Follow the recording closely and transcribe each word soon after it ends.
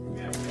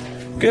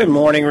Good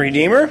morning,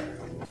 Redeemer.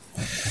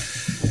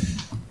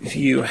 If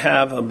you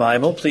have a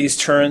Bible, please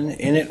turn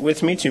in it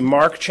with me to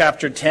Mark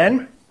chapter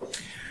 10.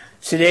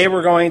 Today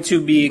we're going to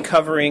be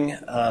covering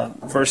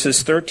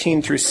verses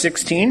 13 through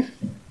 16.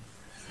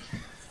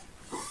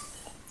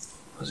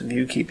 Those of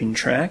you keeping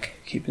track,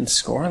 keeping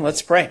score,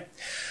 let's pray.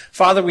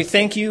 Father, we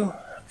thank you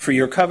for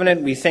your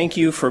covenant. We thank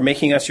you for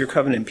making us your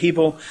covenant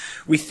people.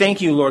 We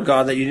thank you, Lord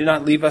God, that you did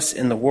not leave us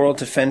in the world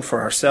to fend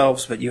for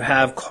ourselves, but you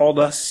have called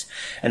us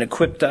and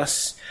equipped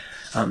us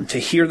to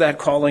hear that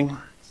calling,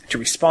 to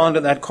respond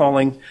to that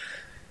calling,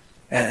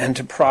 and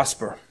to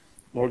prosper,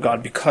 Lord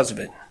God, because of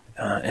it.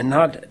 And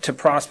not to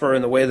prosper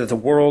in the way that the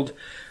world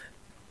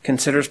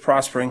considers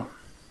prospering,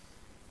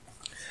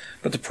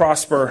 but to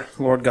prosper,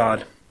 Lord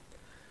God,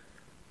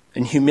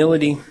 in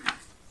humility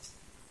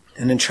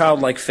and in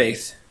childlike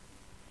faith,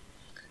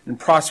 and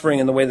prospering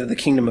in the way that the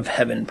kingdom of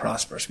heaven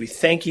prospers. We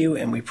thank you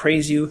and we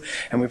praise you,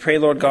 and we pray,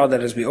 Lord God,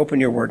 that as we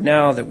open your word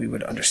now, that we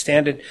would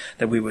understand it,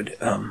 that we would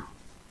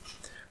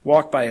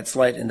walk by its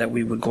light, and that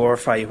we would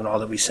glorify you in all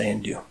that we say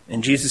and do.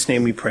 In Jesus'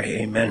 name we pray,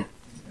 amen.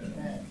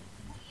 Amen.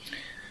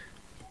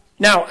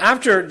 Now,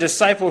 after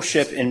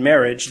discipleship in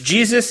marriage,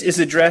 Jesus is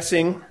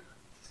addressing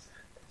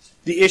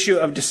the issue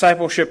of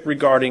discipleship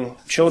regarding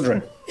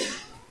children.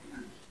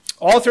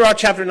 All throughout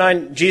chapter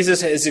 9,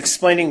 Jesus is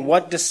explaining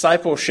what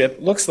discipleship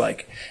looks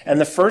like.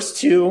 And the first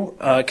two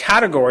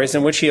categories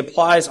in which he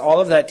applies all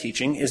of that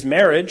teaching is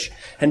marriage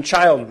and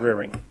child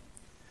rearing.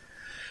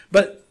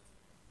 But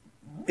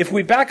if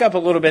we back up a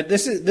little bit,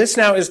 this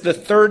now is the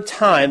third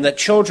time that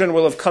children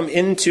will have come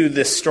into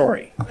this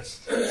story.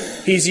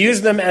 He's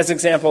used them as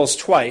examples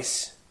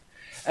twice.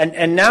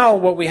 And now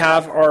what we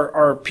have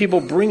are people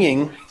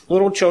bringing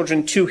little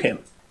children to him.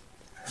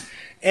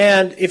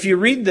 And if you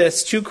read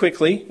this too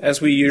quickly,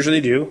 as we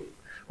usually do,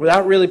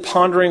 without really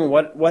pondering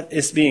what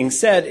is being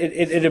said,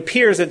 it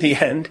appears at the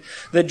end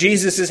that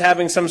Jesus is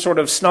having some sort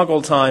of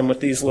snuggle time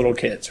with these little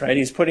kids, right?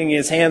 He's putting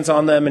his hands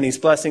on them and he's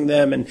blessing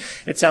them, and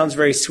it sounds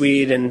very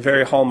sweet and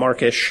very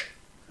Hallmarkish.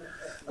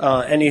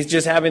 And he's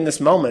just having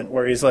this moment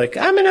where he's like,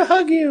 I'm going to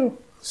hug you,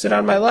 sit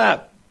on my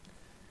lap.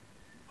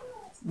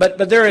 But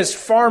there is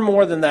far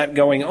more than that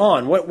going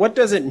on. What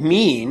does it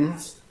mean?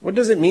 What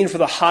does it mean for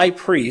the high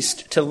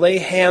priest to lay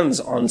hands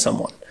on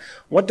someone?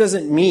 What does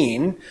it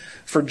mean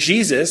for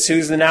Jesus,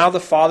 who's now the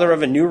father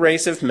of a new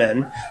race of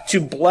men, to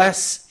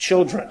bless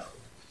children?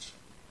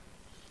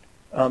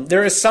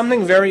 There is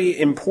something very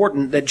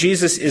important that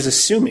Jesus is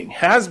assuming,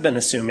 has been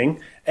assuming,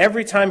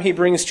 every time he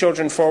brings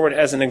children forward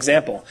as an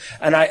example.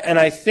 And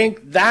I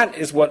think that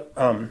is what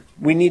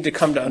we need to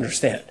come to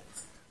understand.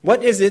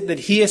 What is it that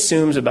he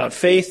assumes about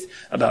faith,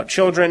 about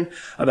children,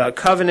 about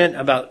covenant,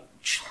 about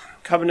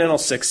covenantal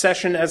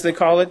succession, as they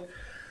call it,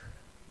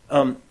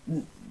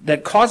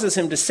 that causes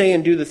him to say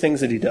and do the things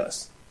that he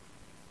does?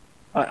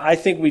 I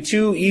think we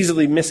too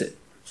easily miss it.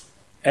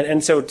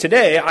 And so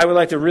today, I would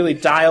like to really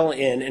dial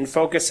in and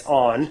focus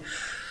on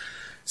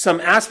some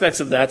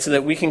aspects of that so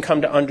that we can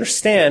come to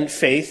understand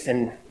faith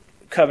and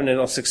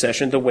covenantal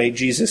succession the way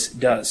Jesus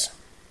does.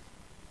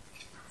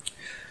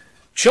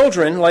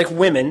 Children, like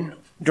women,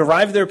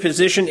 derive their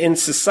position in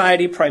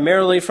society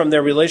primarily from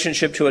their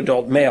relationship to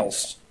adult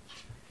males,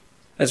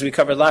 as we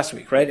covered last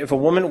week, right? If a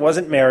woman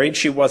wasn't married,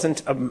 she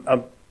wasn't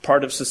a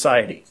part of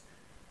society.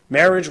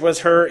 Marriage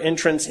was her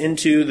entrance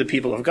into the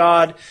people of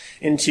God,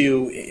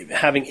 into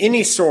having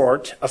any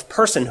sort of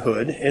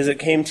personhood as it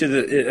came to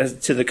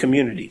the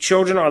community.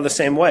 Children are the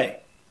same way.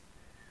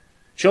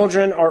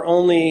 Children are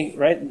only,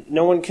 right?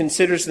 No one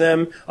considers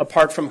them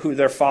apart from who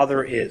their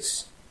father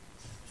is.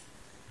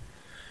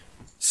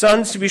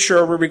 Sons, to be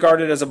sure, were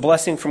regarded as a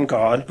blessing from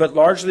God, but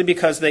largely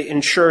because they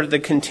ensured the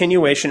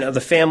continuation of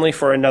the family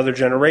for another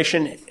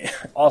generation,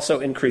 also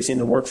increasing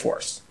the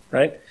workforce,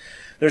 right?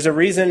 There's a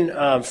reason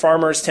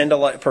farmers tend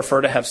to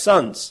prefer to have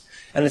sons,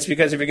 and it's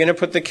because if you're going to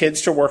put the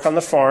kids to work on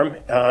the farm,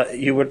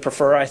 you would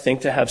prefer, I think,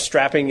 to have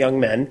strapping young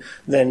men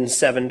than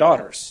 7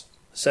 daughters.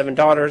 7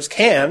 daughters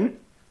can,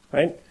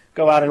 right,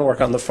 go out and work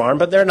on the farm,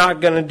 but they're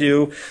not going to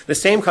do the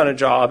same kind of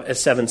job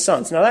as 7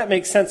 sons. Now, that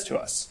makes sense to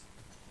us.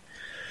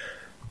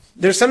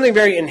 There's something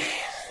very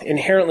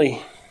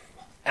inherently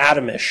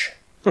Adamish,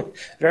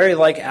 very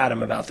like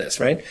Adam about this,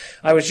 right?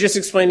 I was just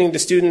explaining to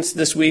students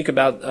this week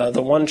about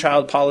the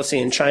one-child policy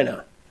in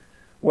China,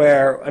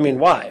 where, I mean,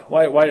 why?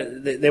 Why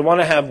they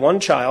want to have one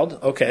child,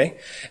 okay,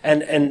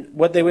 and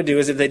what they would do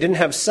is if they didn't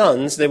have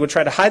sons, they would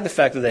try to hide the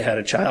fact that they had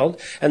a child,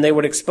 and they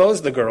would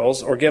expose the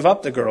girls or give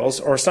up the girls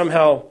or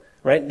somehow,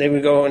 right, they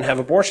would go and have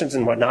abortions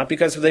and whatnot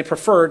because they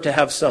preferred to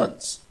have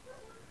sons.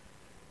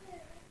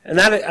 And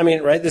that, I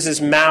mean, right, this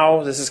is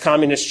Mao, this is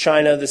communist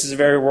China, this is a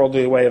very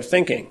worldly way of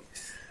thinking.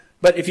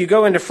 But if you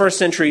go into first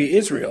century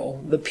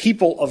Israel, the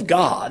people of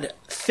God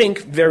think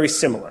very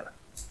similar.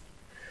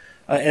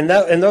 In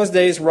those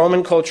days,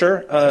 Roman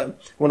culture,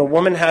 when a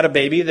woman had a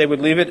baby, they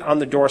would leave it on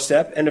the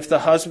doorstep, and if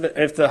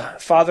the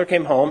father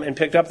came home and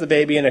picked up the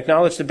baby and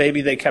acknowledged the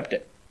baby, they kept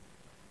it.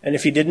 And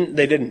if he didn't,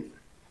 they didn't.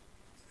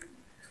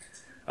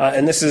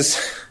 And this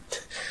is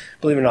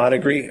believe it or not,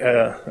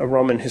 a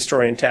Roman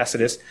historian,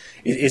 Tacitus,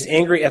 is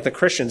angry at the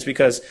Christians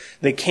because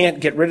they can't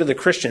get rid of the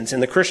Christians.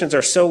 And the Christians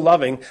are so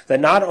loving that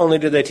not only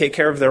do they take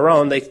care of their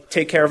own, they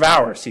take care of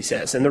ours, he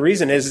says. And the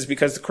reason is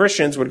because the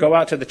Christians would go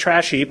out to the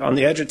trash heap on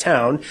the edge of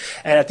town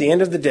and at the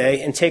end of the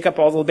day and take up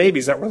all the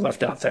babies that were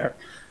left out there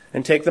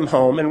and take them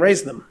home and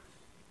raise them.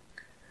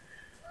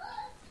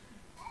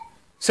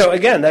 So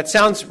again, that's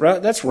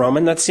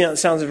Roman. That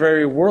sounds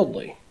very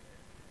worldly.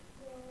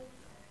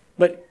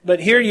 But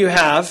here you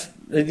have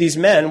these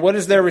men. What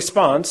is their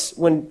response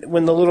when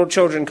the little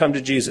children come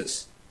to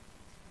Jesus?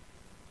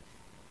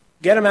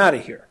 Get them out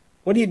of here.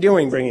 What are you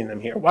doing bringing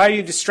them here? Why are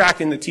you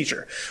distracting the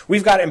teacher?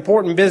 We've got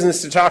important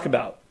business to talk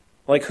about,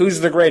 like who's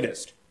the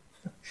greatest.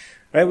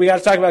 Right? We got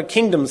to talk about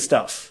kingdom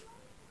stuff.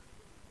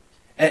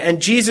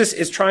 And Jesus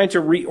is trying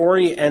to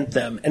reorient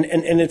them. And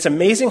it's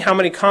amazing how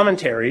many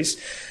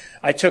commentaries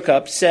I took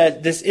up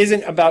said this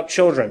isn't about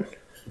children.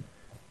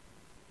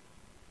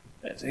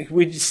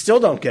 We still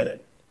don't get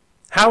it.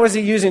 How is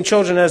he using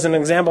children as an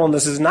example? And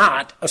this is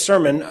not a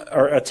sermon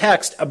or a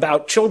text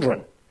about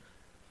children.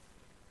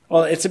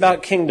 Well, it's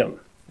about kingdom.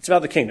 It's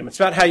about the kingdom. It's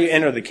about how you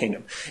enter the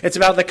kingdom. It's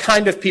about the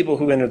kind of people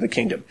who enter the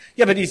kingdom.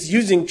 Yeah, but he's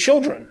using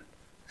children.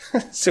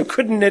 So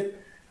couldn't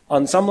it,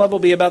 on some level,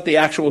 be about the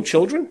actual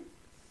children?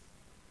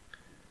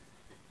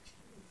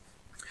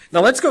 Now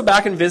let's go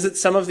back and visit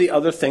some of the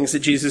other things that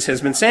Jesus has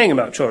been saying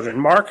about children.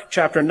 Mark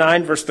chapter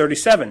 9, verse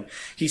 37.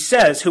 He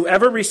says,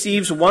 "Whoever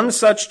receives one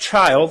such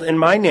child in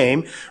my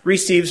name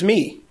receives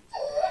me.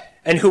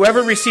 And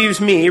whoever receives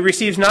me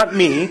receives not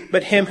me,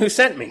 but him who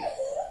sent me."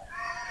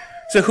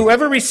 So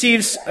whoever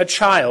receives a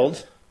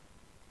child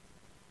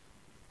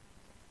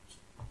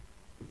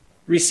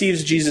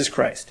receives Jesus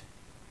Christ.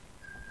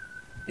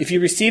 If you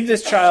receive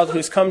this child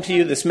who's come to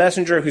you, this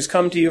messenger who's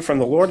come to you from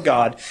the Lord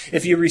God,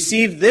 if you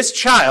receive this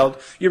child,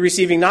 you're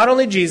receiving not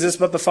only Jesus,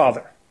 but the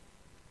Father.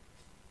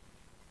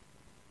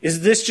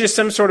 Is this just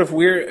some sort of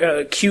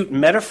weird, cute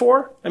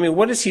metaphor? I mean,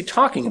 what is he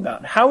talking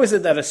about? How is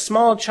it that a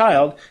small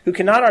child who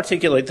cannot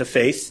articulate the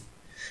faith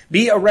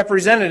be a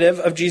representative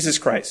of Jesus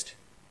Christ?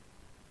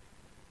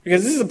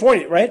 Because this is the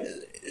point, right?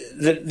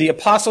 The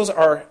apostles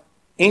are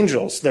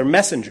angels, they're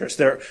messengers,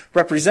 they're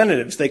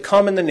representatives. They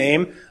come in the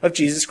name of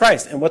Jesus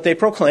Christ. And what they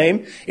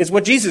proclaim is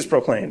what Jesus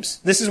proclaims.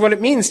 This is what it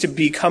means to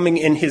be coming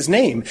in his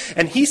name.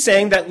 And he's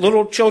saying that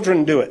little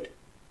children do it.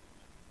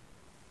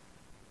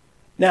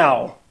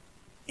 Now,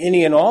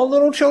 any and all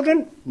little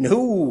children?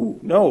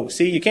 No.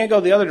 See, you can't go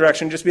the other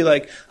direction. Just be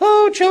like,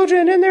 oh,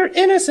 children in their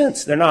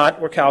innocence. They're not.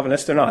 We're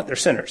Calvinists. They're not. They're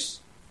sinners.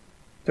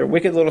 They're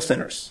wicked little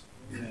sinners.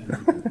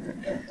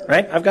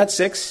 Right? I've got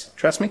 6.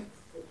 Trust me.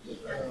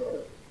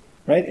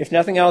 Right? If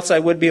nothing else, I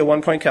would be a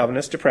one-point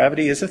Calvinist.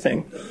 Depravity is a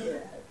thing.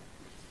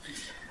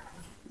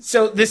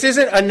 So this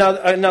isn't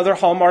another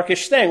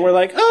Hallmarkish thing. We're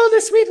like, oh,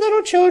 the sweet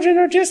little children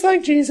are just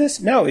like Jesus.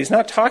 No, he's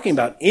not talking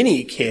about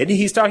any kid.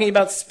 He's talking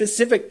about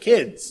specific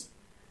kids.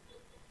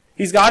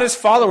 He's got his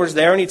followers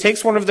there, and he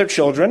takes one of their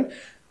children,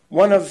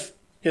 one of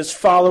his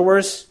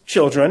followers'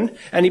 children,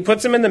 and he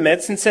puts them in the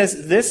midst and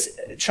says, this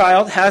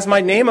child has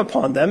my name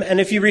upon them, and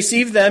if you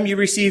receive them, you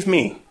receive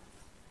me.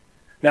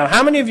 Now,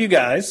 how many of you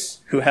guys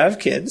who have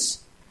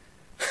kids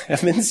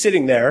have been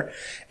sitting there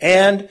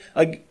and,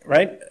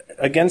 right,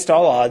 against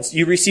all odds,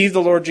 you receive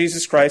the Lord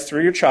Jesus Christ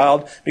through your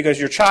child because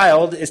your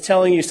child is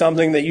telling you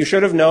something that you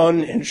should have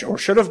known or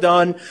should have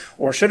done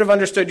or should have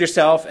understood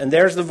yourself, and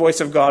there's the voice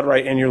of God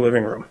right in your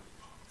living room.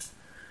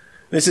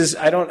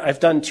 I've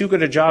done too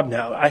good a job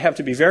now. I have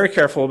to be very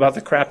careful about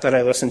the crap that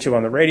I listen to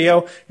on the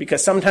radio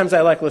because sometimes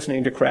I like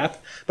listening to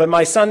crap, but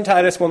my son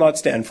Titus will not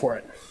stand for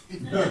it.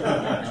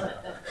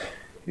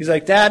 He's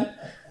like, Dad,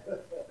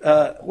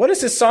 what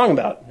is this song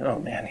about? Oh,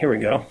 man, here we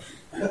go.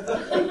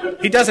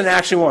 He doesn't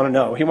actually want to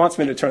know. He wants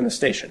me to turn the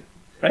station,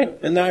 right?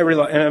 And then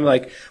I'm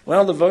like,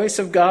 well, the voice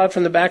of God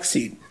from the back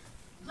seat.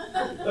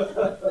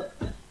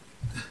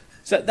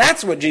 So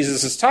that's what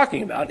Jesus is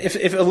talking about.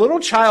 If a little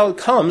child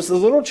comes, the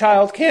little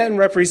child can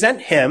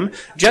represent him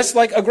just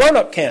like a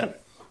grown-up can.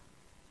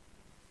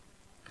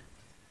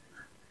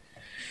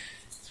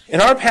 In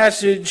our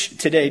passage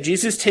today,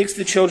 Jesus takes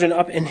the children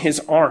up in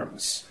his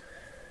arms.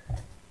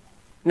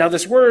 Now,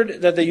 this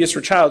word that they use for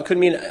child could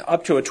mean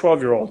up to a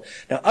 12-year-old.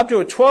 Now, up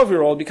to a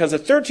 12-year-old, because a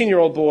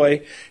 13-year-old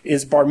boy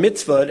is bar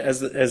mitzvahed,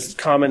 as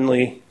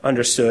commonly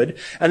understood,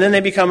 and then they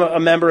become a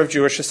member of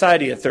Jewish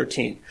society at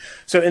 13.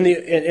 So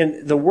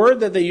in the word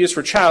that they use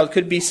for child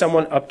could be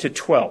someone up to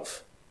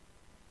 12.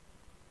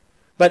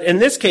 But in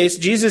this case,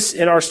 Jesus,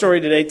 in our story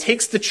today,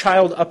 takes the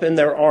child up in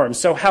their arms.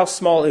 So how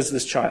small is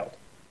this child?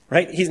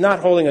 Right? He's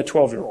not holding a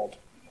 12-year-old.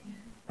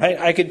 Right?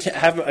 I could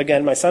have,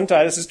 again, my son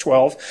Titus is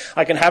 12.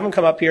 I can have him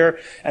come up here,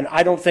 and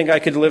I don't think I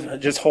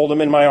could just hold him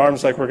in my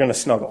arms like we're going to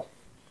snuggle.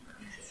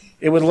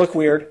 It would look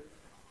weird.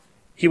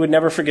 He would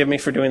never forgive me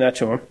for doing that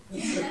to him.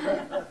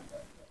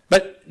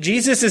 But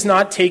Jesus is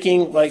not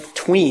taking, like,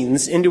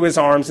 tweens into his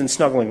arms and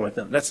snuggling with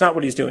them. That's not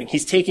what he's doing.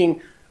 He's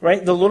taking,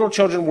 right? The little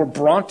children were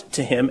brought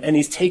to him, and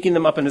he's taking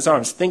them up in his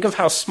arms. Think of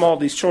how small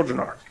these children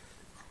are.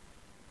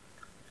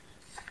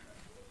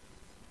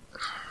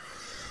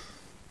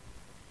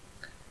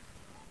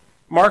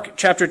 Mark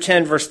chapter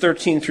 10, verse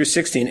 13 through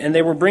 16. And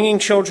they were bringing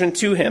children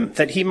to him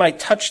that he might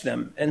touch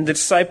them, and the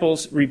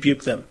disciples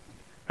rebuked them.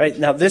 Right?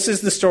 Now, this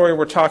is the story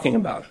we're talking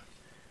about.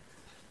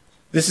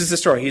 This is the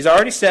story. He's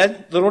already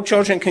said, little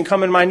children can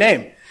come in my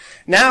name.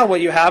 Now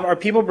what you have are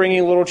people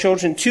bringing little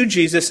children to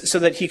Jesus so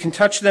that he can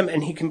touch them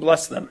and he can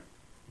bless them.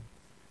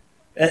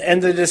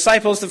 And the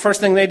disciples, the first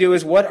thing they do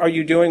is, what are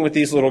you doing with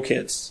these little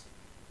kids?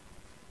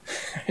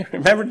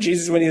 Remember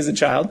Jesus when he was a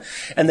child?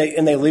 And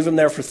they leave him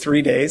there for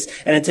 3 days,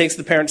 and it takes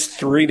the parents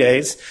 3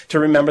 days to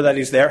remember that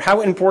he's there.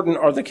 How important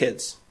are the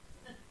kids?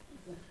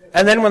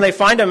 And then when they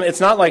find him,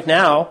 it's not like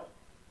now,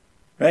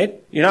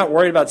 right? You're not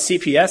worried about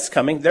CPS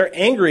coming. They're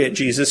angry at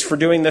Jesus for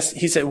doing this.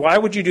 He said, why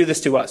would you do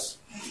this to us?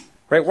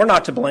 Right? We're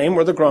not to blame.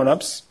 We're the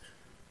grown-ups.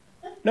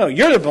 No,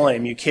 you're to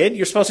blame, you kid.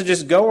 You're supposed to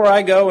just go where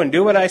I go and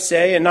do what I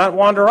say and not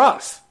wander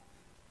off.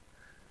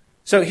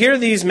 So here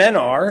these men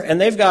are, and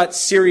they've got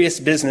serious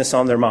business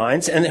on their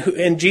minds,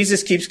 and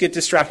Jesus keeps getting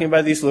distracted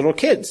by these little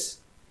kids.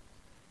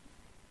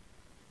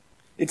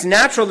 It's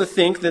natural to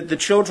think that the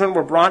children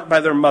were brought by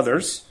their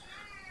mothers,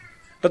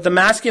 but the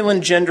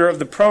masculine gender of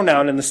the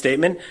pronoun in the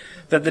statement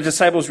that the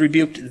disciples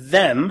rebuked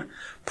them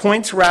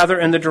points rather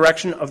in the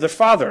direction of their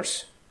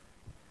fathers,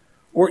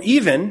 or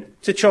even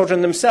to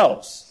children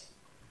themselves.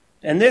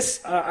 And this,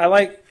 I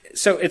like,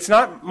 so it's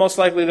not most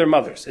likely their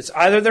mothers. It's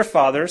either their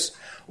fathers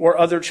or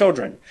other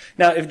children.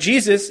 Now, if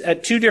Jesus,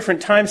 at 2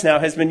 different times now,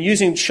 has been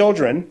using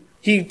children,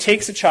 he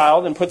takes a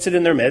child and puts it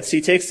in their midst.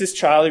 He takes this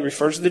child, he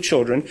refers to the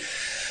children.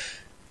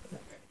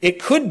 It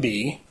could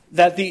be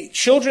that the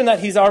children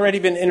that he's already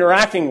been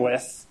interacting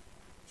with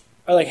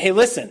are like, hey,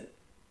 listen,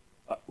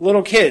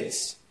 little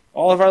kids,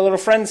 all of our little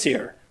friends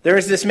here, there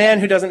is this man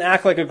who doesn't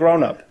act like a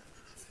grown-up.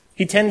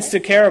 He tends to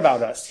care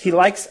about us. He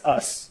likes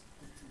us.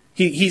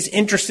 He's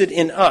interested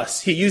in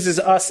us. He uses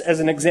us as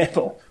an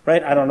example,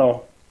 right? I don't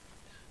know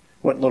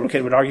what little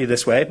kid would argue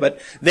this way, but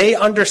they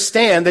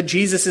understand that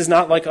Jesus is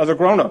not like other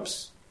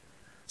grown-ups.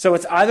 So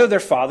it's either their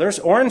fathers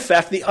or, in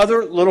fact, the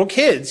other little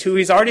kids who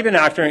he's already been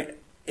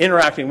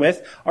interacting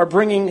with are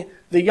bringing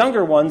the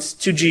younger ones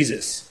to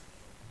Jesus.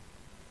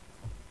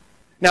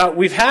 Now,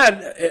 we've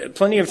had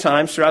plenty of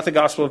times throughout the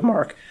Gospel of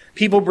Mark,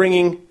 people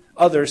bringing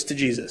others to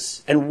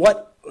Jesus. And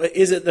what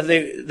is it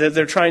that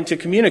they're trying to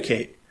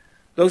communicate?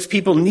 Those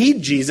people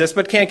need Jesus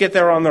but can't get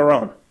there on their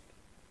own.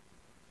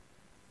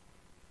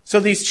 So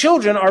these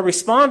children are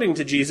responding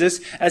to Jesus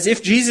as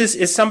if Jesus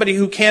is somebody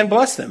who can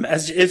bless them,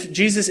 as if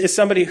Jesus is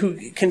somebody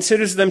who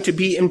considers them to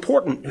be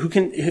important, who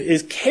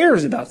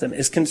cares about them,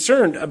 is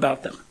concerned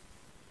about them.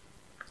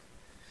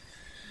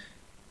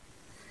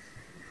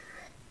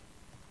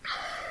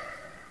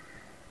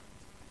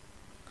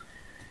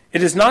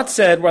 It is not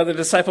said why the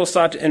disciples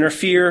sought to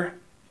interfere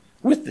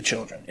with the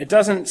children. It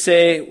doesn't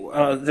say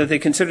that they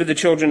considered the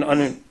children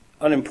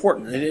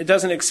unimportant. It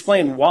doesn't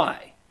explain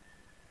why.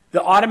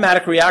 The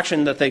automatic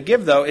reaction that they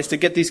give, though, is to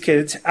get these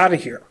kids out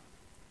of here.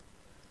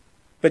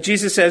 But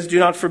Jesus says, do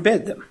not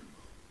forbid them.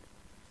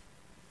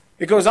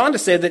 It goes on to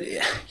say that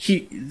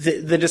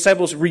the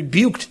disciples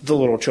rebuked the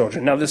little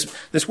children. Now,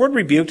 this word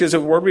rebuked is a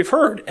word we've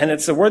heard, and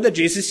it's the word that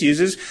Jesus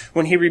uses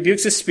when he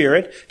rebukes a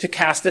spirit to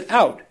cast it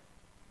out.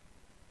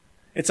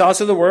 It's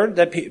also the word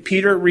that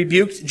Peter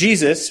rebuked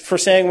Jesus for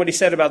saying what he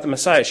said about the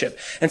Messiahship.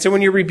 And so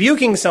when you're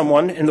rebuking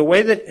someone in the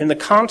way that, in the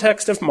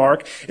context of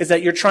Mark, is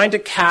that you're trying to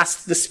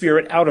cast the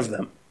spirit out of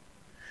them.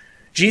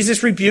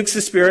 Jesus rebukes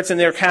the spirits and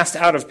they're cast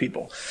out of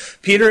people.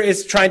 Peter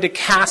is trying to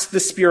cast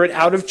the spirit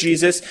out of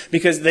Jesus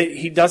because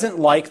he doesn't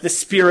like the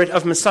spirit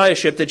of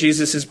Messiahship that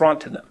Jesus has brought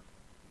to them.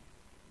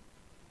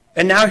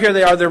 And now here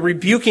they are, they're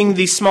rebuking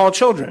these small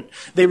children.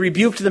 They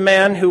rebuked the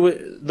man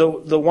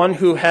the one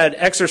who had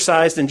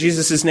exercised in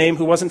Jesus' name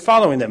who wasn't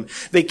following them.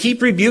 They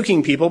keep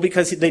rebuking people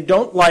because they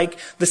don't like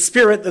the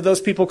spirit that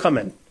those people come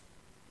in.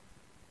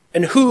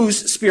 And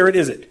whose spirit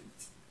is it?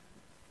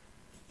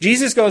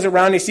 Jesus goes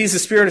around, he sees the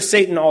spirit of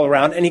Satan all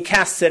around, and he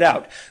casts it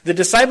out. The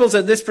disciples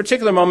at this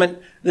particular moment,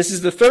 this is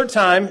the 3rd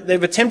time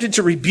they've attempted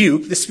to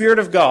rebuke the Spirit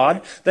of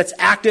God that's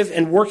active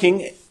and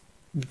working,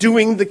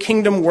 doing the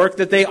kingdom work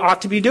that they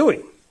ought to be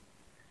doing.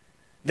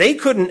 They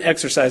couldn't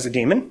exorcise a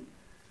demon.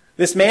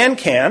 This man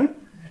can,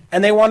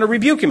 and they want to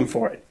rebuke him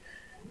for it.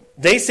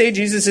 They say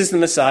Jesus is the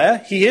Messiah.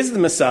 He is the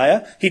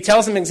Messiah. He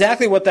tells them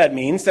exactly what that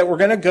means, that we're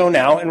going to go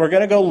now, and we're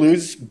going to go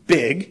lose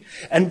big,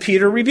 and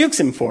Peter rebukes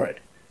him for it.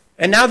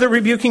 And now they're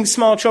rebuking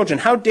small children.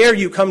 How dare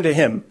you come to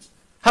him?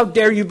 How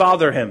dare you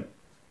bother him?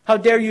 How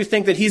dare you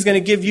think that he's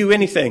going to give you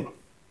anything?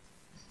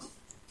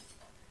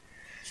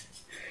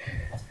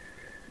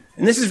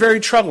 And this is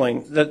very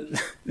troubling,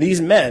 that these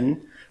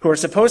men who are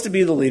supposed to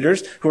be the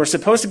leaders, who are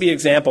supposed to be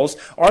examples,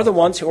 are the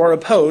ones who are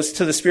opposed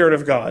to the Spirit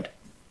of God.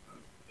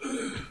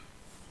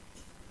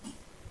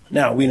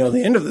 Now, we know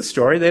the end of the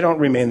story. They don't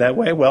remain that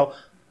way. Well,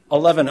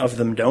 11 of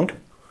them don't.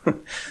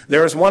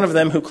 There is one of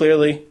them who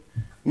clearly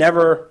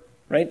never,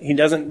 right? He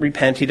doesn't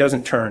repent. He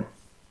doesn't turn.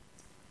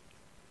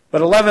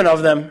 But 11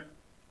 of them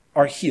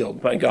are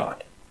healed by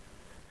God.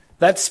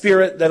 That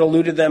spirit that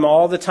eluded them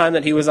all the time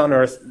that he was on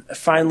earth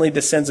finally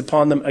descends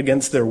upon them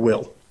against their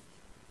will.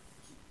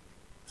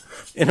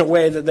 in a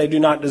way that they do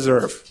not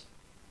deserve.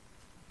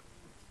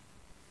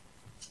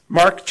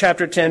 Mark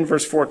chapter 10,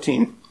 verse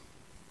 14.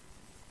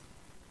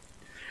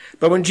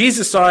 But when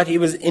Jesus saw it, he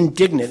was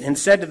indignant and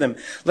said to them,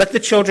 "Let the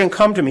children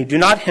come to me. Do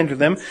not hinder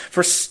them,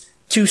 for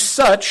to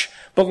such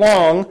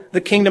belong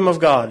the kingdom of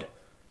God.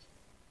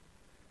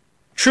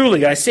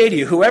 Truly, I say to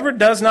you, whoever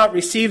does not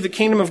receive the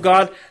kingdom of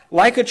God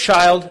like a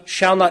child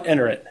shall not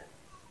enter it."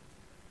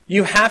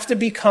 You have to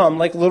become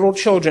like little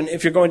children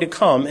if you're going to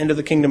come into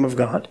the kingdom of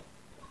God.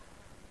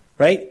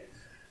 Right?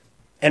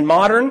 And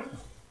modern,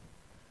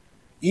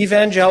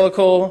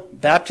 evangelical,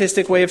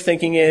 Baptistic way of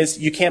thinking is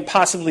you can't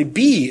possibly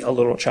be a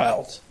little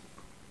child.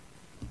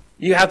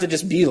 You have to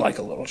just be like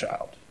a little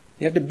child.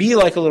 You have to be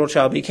like a little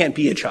child, but you can't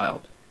be a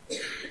child.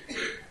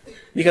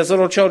 Because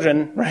little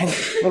children, right?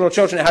 Little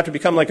children have to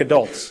become like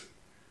adults.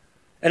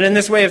 And in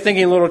this way of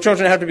thinking, little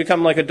children have to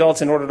become like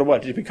adults in order to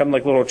what? To become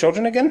like little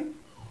children again?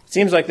 It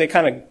seems like they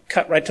kind of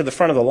cut right to the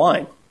front of the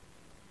line.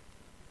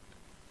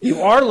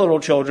 You are little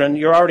children.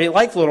 You're already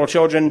like little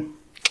children.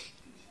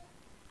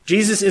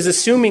 Jesus is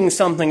assuming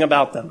something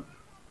about them.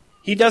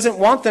 He doesn't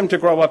want them to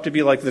grow up to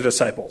be like the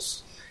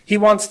disciples. He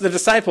wants the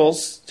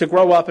disciples to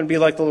grow up and be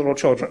like the little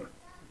children.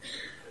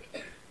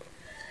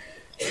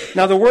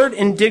 Now, the word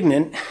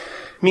indignant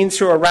means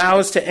to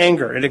arouse to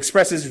anger. It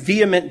expresses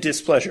vehement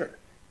displeasure.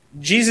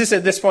 Jesus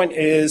at this point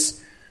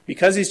is,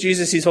 because he's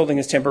Jesus, he's holding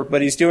his temper,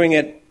 but he's doing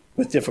it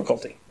with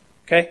difficulty.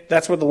 Okay?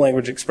 That's what the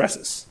language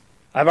expresses.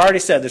 I've already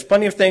said there's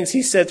plenty of things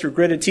he said through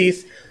gritted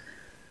teeth.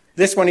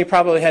 This one he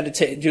probably had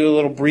to do a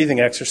little breathing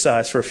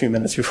exercise for a few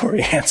minutes before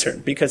he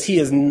answered, because he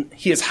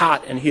is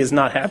hot and he is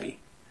not happy.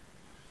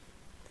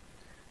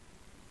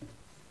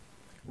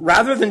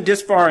 Rather than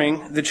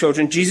disbarring the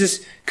children,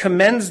 Jesus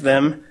commends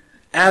them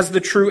as the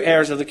true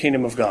heirs of the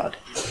kingdom of God.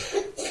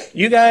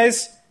 You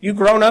guys, you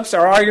grown-ups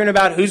are arguing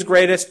about who's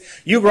greatest.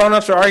 You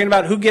grown-ups are arguing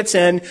about who gets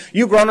in.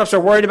 You grown-ups are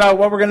worried about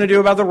what we're going to do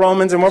about the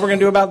Romans and what we're going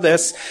to do about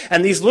this.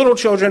 And these little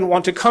children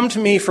want to come to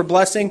me for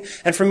blessing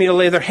and for me to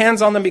lay their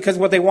hands on them because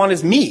what they want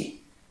is me.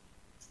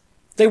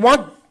 They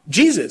want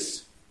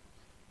Jesus.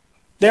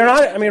 They're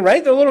not,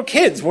 right? They're little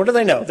kids. What do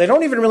they know? They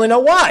don't even really know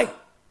why.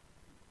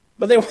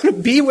 But they want to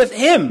be with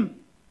him.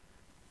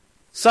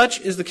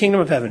 Such is the kingdom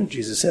of heaven,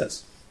 Jesus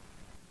says.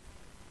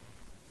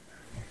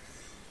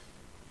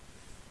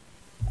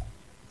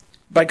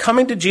 By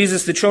coming to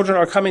Jesus, the children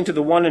are coming to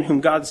the one in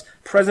whom God's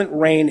present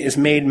reign is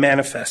made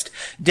manifest,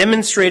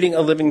 demonstrating a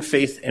living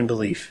faith and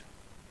belief.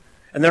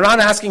 And they're not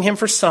asking him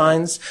for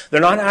signs. They're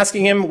not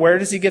asking him where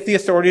does he get the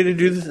authority to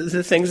do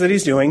the things that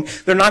he's doing.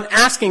 They're not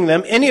asking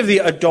them any of the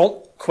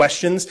adult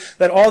questions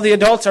that all the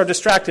adults are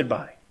distracted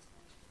by.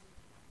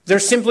 They're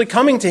simply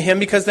coming to him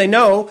because they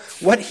know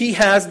what he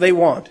has they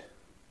want.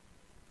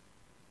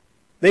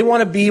 They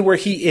want to be where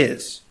he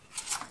is.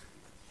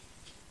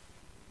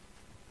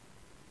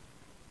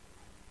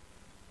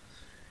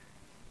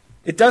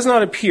 It does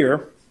not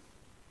appear,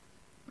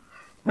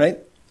 right?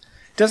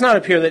 It does not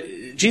appear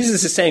that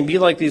Jesus is saying, be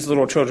like these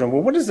little children.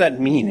 Well, what does that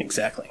mean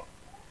exactly?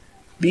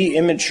 Be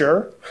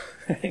immature?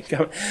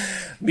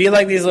 Be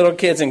like these little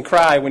kids and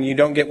cry when you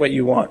don't get what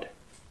you want.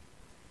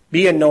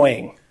 Be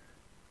annoying.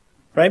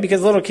 Right?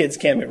 Because little kids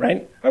can't be,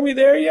 right? Are we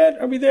there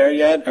yet? Are we there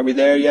yet? Are we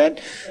there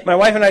yet? My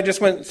wife and I just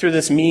went through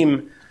this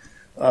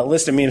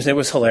list of memes. And it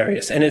was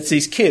hilarious. And it's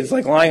these kids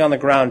like lying on the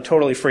ground,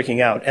 totally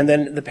freaking out. And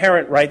then the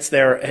parent writes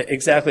there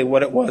exactly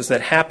what it was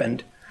that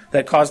happened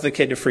that caused the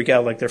kid to freak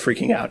out like they're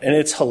freaking out. And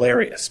it's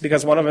hilarious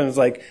because one of them is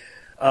like,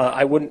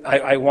 I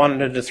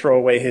wanted to throw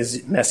away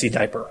his messy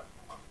diaper.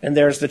 And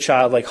there's the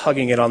child like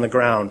hugging it on the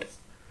ground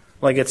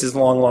like it's his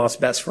long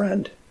lost best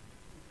friend.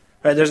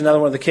 Right, there's another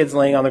one of the kids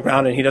laying on the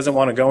ground and he doesn't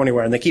want to go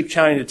anywhere. And they keep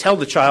trying to tell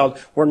the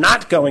child, we're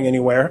not going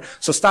anywhere,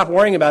 so stop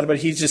worrying about it. But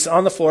he's just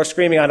on the floor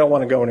screaming, I don't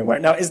want to go anywhere.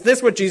 Now, is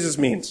this what Jesus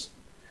means?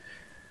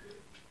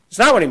 It's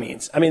not what he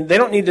means. They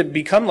don't need to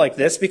become like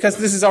this because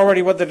this is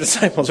already what the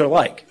disciples are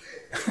like.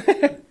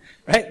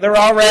 Right? They're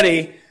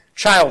already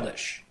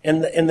childish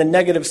in the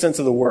negative sense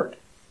of the word.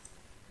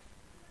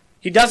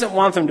 He doesn't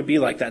want them to be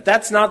like that.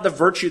 That's not the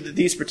virtue that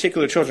these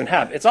particular children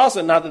have. It's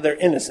also not that they're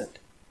innocent,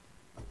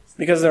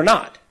 because they're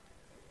not.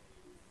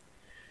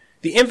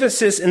 The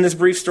emphasis in this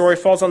brief story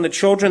falls on the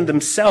children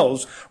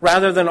themselves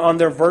rather than on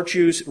their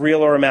virtues,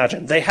 real or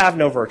imagined. They have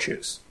no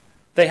virtues.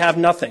 They have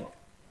nothing.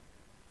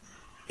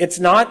 It's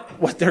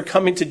not what they're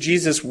coming to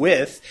Jesus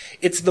with.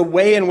 It's the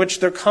way in which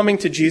they're coming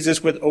to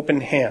Jesus with open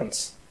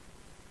hands.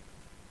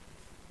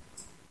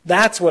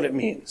 That's what it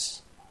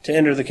means to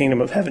enter the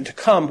kingdom of heaven, to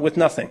come with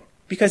nothing,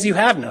 because you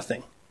have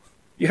nothing.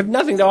 You have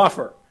nothing to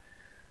offer.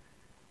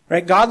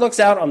 Right? God looks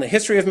out on the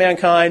history of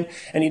mankind,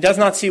 and he does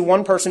not see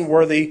one person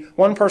worthy,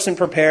 one person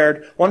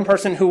prepared, one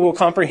person who will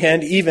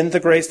comprehend even the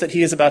grace that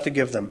he is about to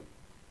give them.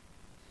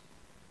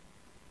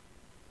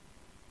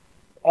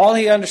 All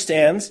he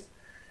understands,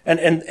 and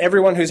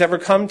everyone who's ever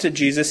come to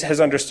Jesus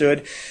has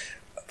understood,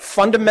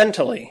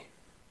 fundamentally,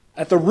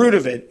 at the root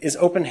of it is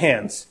open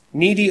hands,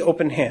 needy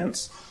open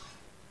hands.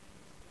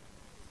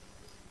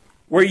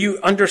 where you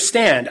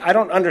understand. I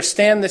don't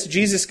understand this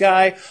Jesus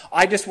guy.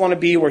 I just want to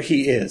be where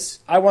he is.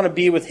 I want to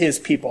be with his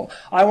people.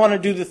 I want to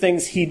do the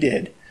things he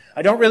did.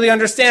 I don't really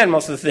understand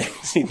most of the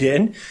things he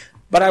did,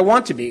 but I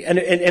want to be. And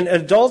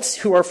adults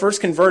who are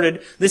first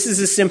converted, this is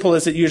as simple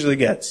as it usually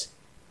gets.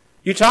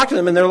 You talk to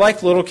them and they're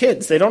like little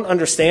kids. They don't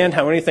understand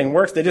how anything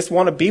works. They just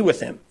want to be with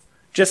him,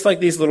 just like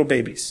these little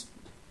babies.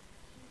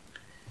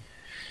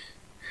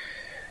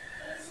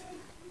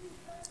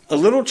 A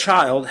little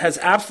child has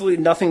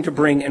absolutely nothing to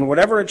bring, and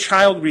whatever a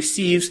child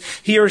receives,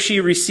 he or she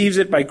receives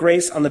it by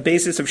grace on the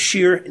basis of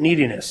sheer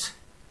neediness.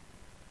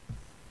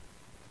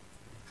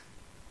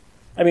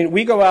 I mean,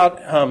 we go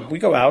out,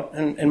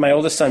 and my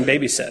oldest son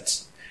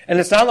babysits. And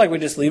it's not like we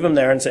just leave him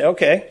there and say,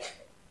 okay,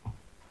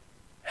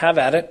 have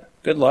at it,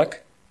 good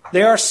luck.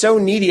 They are so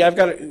needy,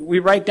 we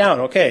write down,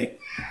 okay,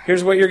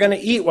 here's what you're going to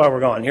eat while we're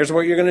gone. Here's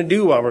what you're going to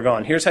do while we're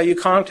gone. Here's how you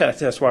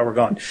contact us while we're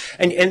gone.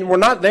 And we're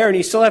not there, and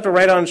you still have to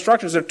write on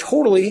instructions. They're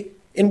totally,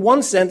 in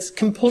one sense,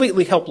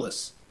 completely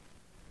helpless.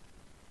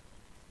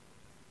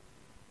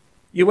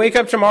 You wake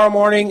up tomorrow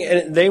morning,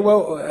 and they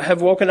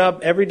have woken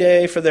up every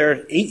day for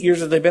their 8 years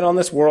that they've been on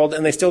this world,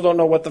 and they still don't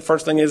know what the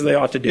first thing is they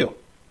ought to do. And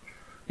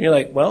you're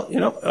like,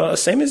 well,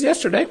 same as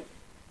yesterday.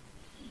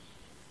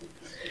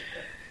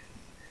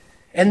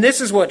 And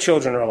this is what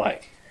children are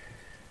like.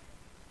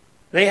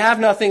 They have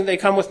nothing, they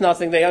come with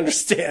nothing, they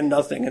understand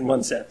nothing in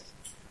one sense.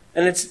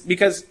 And it's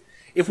because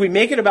if we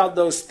make it about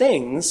those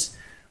things,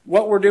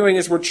 what we're doing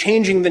is we're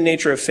changing the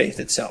nature of faith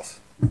itself,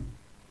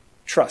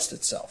 trust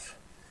itself.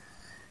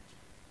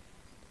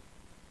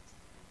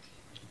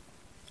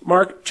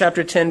 Mark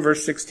chapter 10,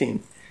 verse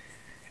 16.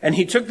 And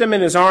he took them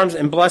in his arms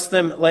and blessed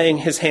them, laying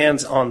his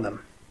hands on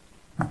them.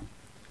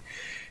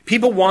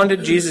 People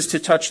wanted Jesus to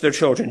touch their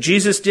children.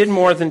 Jesus did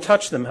more than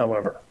touch them,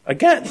 however.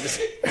 Again, this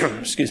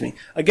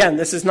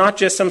is not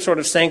just some sort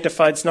of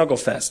sanctified snuggle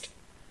fest.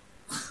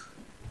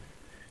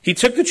 He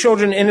took the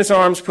children in his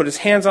arms, put his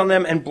hands on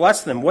them, and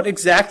blessed them. What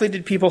exactly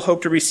did people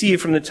hope to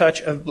receive from the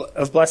touch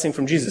of blessing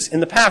from Jesus? In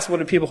the past, what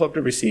did people hope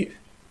to receive?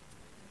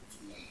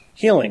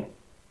 Healing.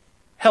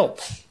 Help.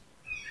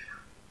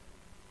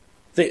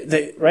 Like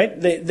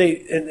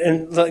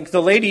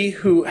the lady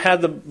who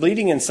had the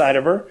bleeding inside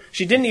of her,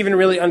 she didn't even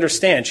really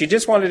understand. She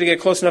just wanted to get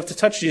close enough to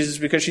touch Jesus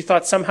because she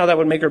thought somehow that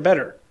would make her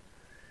better.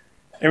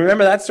 And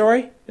remember that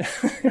story?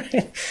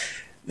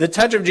 The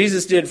touch of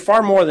Jesus did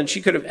far more than she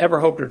could have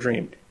ever hoped or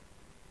dreamed.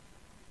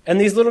 And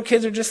these little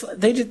kids are just,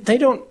 they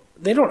don't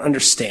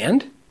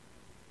understand.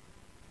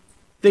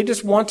 They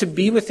just want to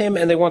be with him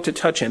and they want to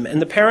touch him.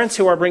 And the parents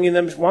who are bringing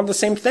them want the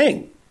same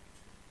thing.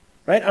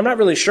 Right? I'm not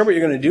really sure what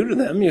you're going to do to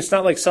them. It's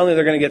not like suddenly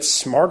they're going to get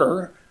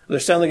smarter. They're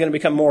suddenly going to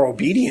become more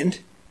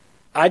obedient.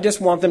 I just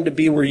want them to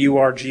be where you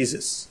are,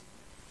 Jesus.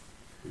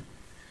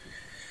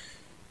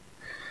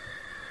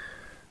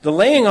 The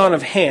laying on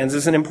of hands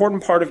is an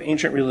important part of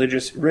ancient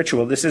religious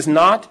ritual. This is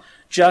not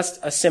just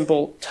a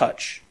simple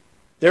touch.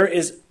 There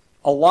is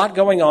a lot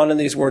going on in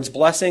these words,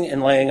 blessing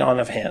and laying on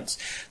of hands.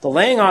 The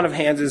laying on of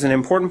hands is an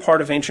important part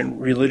of ancient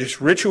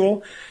religious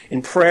ritual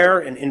in prayer,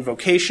 in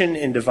invocation,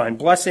 in divine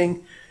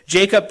blessing.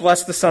 Jacob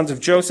blessed the sons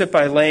of Joseph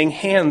by laying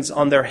hands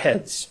on their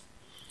heads.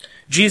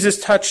 Jesus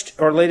touched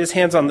or laid his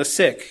hands on the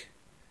sick,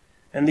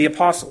 and the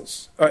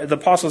apostles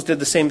did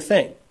the same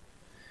thing.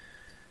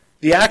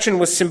 The action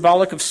was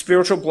symbolic of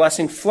spiritual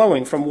blessing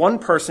flowing from one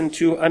person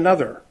to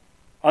another.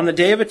 On the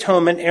Day of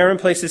Atonement, Aaron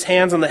placed his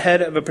hands on the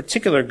head of a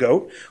particular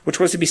goat, which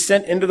was to be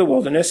sent into the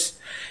wilderness,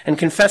 and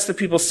confess the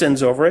people's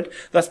sins over it,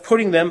 thus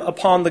putting them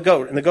upon the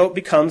goat. And the goat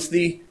becomes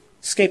the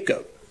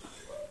scapegoat,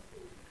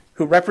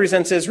 who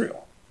represents Israel.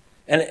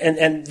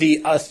 And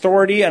the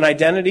authority and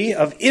identity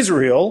of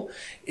Israel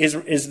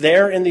is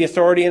there in the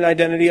authority and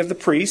identity of the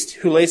priest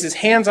who lays his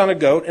hands on a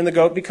goat, and the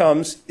goat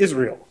becomes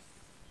Israel.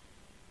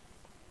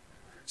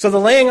 So the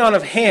laying on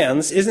of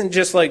hands isn't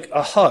just like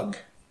a hug.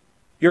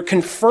 You're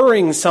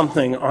conferring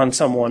something on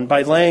someone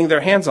by laying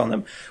their hands on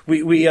them.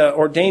 We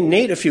ordained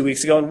Nate a few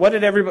weeks ago, and what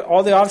did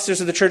all the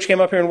officers of the church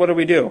came up here, and what did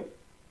we do?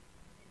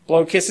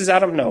 Blow kisses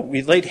at him? No,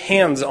 we laid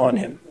hands on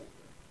him.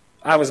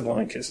 I was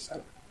blowing kisses at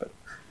him.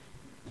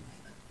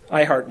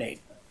 I heart Nate.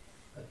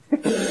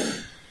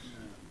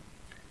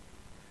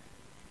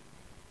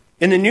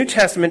 In the New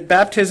Testament,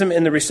 baptism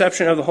and the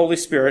reception of the Holy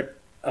Spirit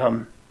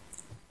on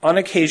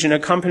occasion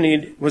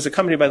was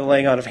accompanied by the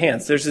laying on of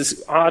hands. There's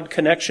this odd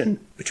connection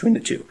between the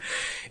two.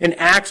 In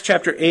Acts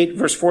chapter 8,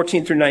 verse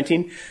 14 through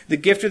 19, the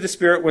gift of the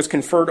Spirit was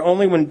conferred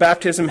only when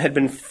baptism had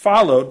been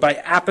followed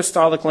by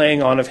apostolic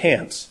laying on of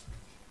hands.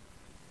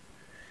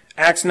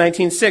 Acts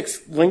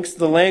 19:6 links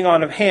the laying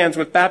on of hands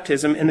with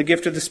baptism and the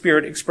gift of the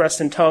Spirit expressed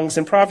in tongues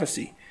and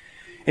prophecy.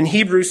 In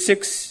Hebrews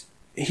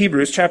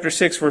chapter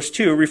 6, verse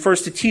 2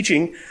 refers to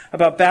teaching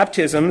about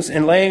baptisms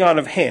and laying on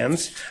of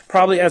hands,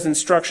 probably as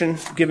instruction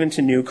given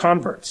to new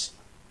converts.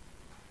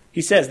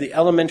 He says the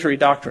elementary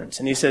doctrines,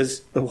 and he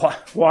says the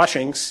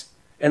washings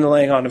and the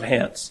laying on of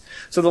hands.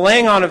 So the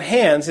laying on of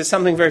hands is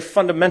something very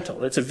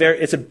fundamental. It's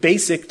a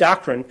basic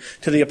doctrine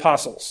to the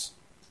apostles.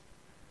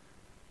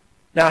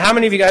 Now, how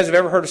many of you guys have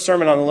ever heard a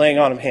sermon on the laying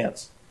on of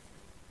hands?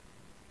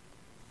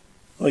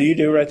 Well, you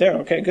do right there.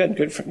 Okay, good.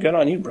 Good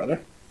on you,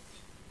 brother.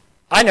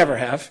 I never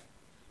have.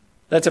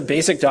 That's a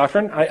basic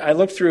doctrine. I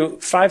looked through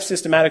 5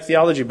 systematic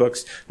theology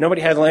books.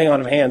 Nobody had laying on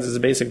of hands as a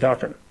basic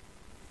doctrine.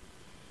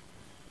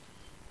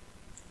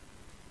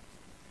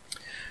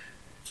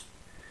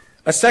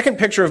 A second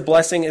picture of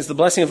blessing is the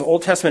blessing of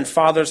Old Testament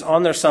fathers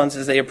on their sons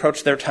as they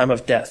approach their time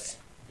of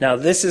death. Now,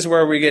 this is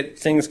where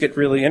things get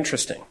really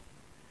interesting.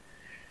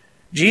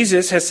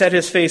 Jesus has set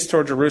his face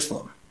toward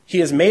Jerusalem. He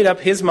has made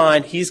up his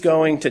mind he's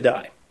going to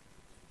die.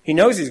 He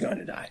knows he's going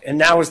to die, and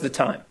now is the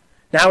time.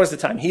 Now is the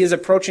time. He is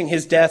approaching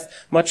his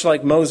death much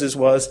like Moses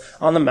was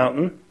on the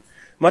mountain,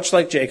 much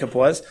like Jacob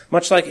was,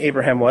 much like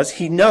Abraham was.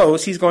 He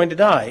knows he's going to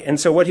die.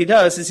 And so what he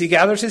does is he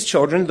gathers his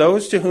children,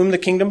 those to whom the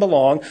kingdom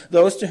belongs,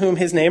 those to whom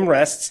his name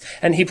rests,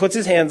 and he puts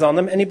his hands on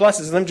them and he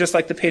blesses them just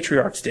like the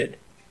patriarchs did.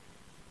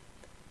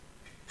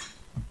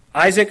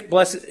 Isaac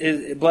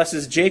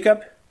blesses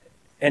Jacob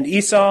and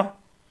Esau.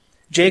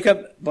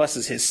 Jacob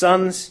blesses his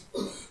sons.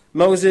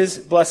 Moses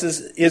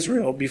blesses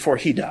Israel before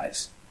he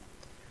dies.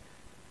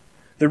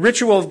 The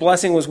ritual of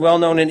blessing was well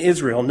known in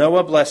Israel.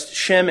 Noah blessed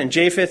Shem and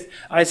Japheth.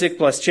 Isaac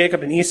blessed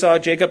Jacob and Esau.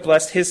 Jacob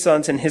blessed his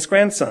sons and his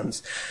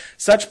grandsons.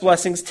 Such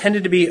blessings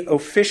tended to be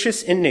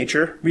officious in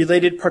nature,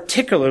 related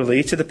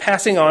particularly to the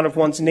passing on of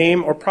one's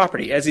name or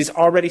property. As he's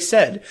already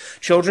said,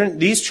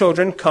 these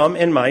children come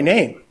in my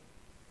name.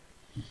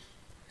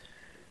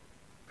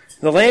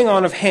 The laying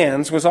on of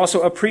hands was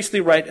also a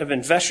priestly rite of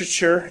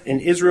investiture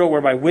in Israel,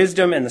 whereby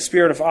wisdom and the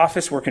spirit of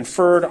office were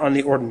conferred on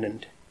the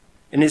ordinand.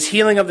 In his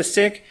healing of the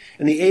sick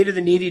and the aid of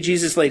the needy,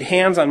 Jesus laid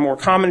hands on more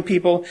common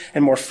people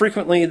and more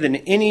frequently than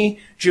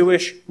any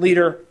Jewish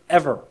leader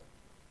ever.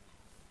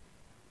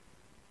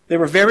 They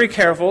were very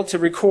careful to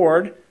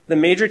record the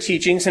major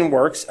teachings and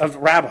works of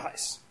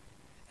rabbis,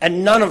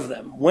 and none of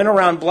them went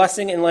around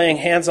blessing and laying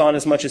hands on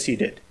as much as he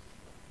did.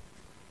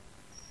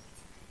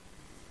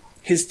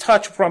 His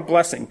touch brought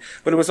blessing,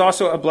 but it was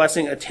also a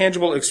blessing, a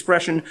tangible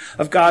expression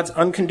of God's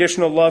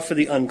unconditional love for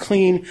the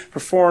unclean, for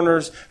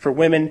foreigners, for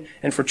women,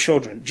 and for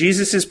children.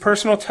 Jesus'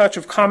 personal touch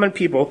of common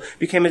people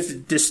became a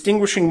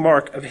distinguishing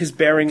mark of his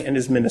bearing and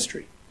his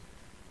ministry.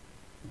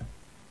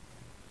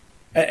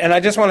 And I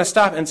just want to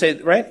stop and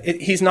say,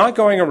 he's not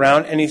going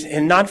around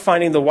and not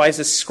finding the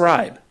wisest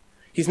scribe.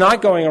 He's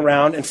not going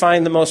around and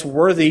finding the most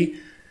worthy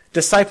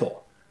disciple.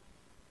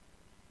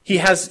 He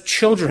has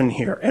children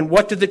here. And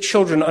what did the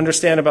children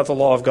understand about the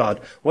law of God?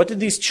 What did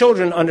these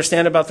children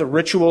understand about the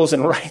rituals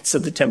and rites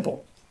of the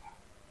temple?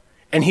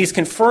 And he's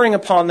conferring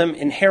upon them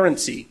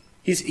inherency.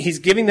 He's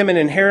giving them an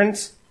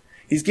inheritance.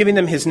 He's giving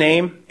them his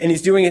name, and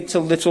he's doing it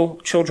to little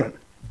children.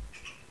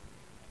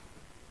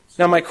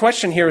 Now, my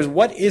question here is,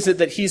 what is it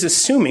that he's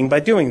assuming by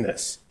doing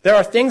this? There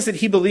are things that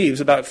he believes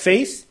about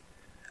faith,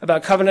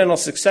 about covenantal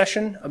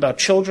succession, about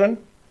children,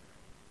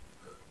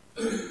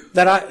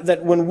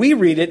 that when we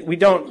read it, we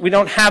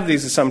don't have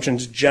these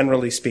assumptions,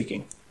 generally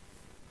speaking.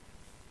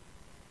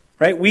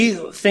 Right? We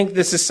think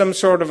this is some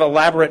sort of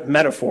elaborate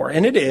metaphor,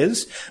 and it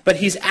is, but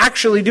he's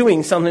actually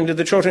doing something to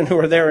the children who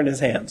are there in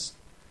his hands.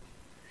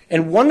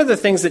 And one of the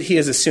things that he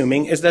is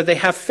assuming is that they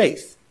have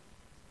faith,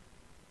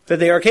 that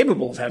they are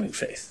capable of having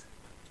faith.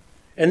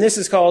 And this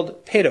is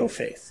called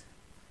paedo-faith.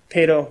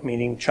 Paedo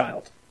meaning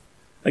child.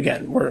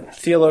 Again, where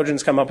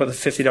theologians come up with a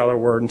 $50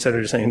 word instead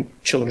of just saying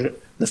children,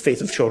 the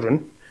faith of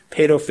children.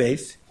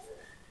 Paedo-faith.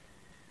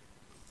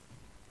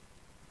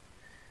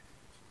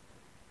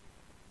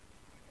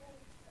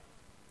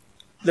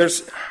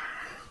 There's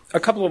a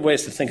couple of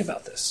ways to think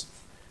about this.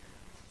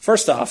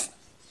 First off,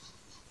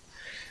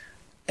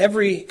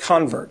 every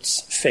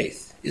convert's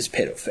faith is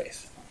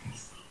paedo-faith.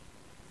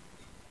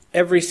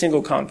 Every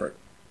single convert.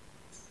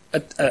 A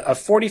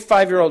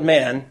 45-year-old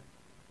man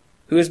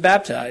who is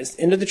baptized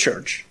into the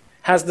church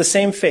has the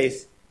same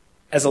faith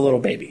as a little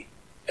baby,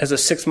 as a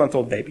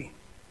 6-month-old baby.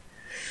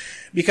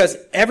 Because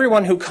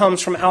everyone who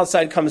comes from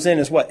outside comes in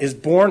as what? Is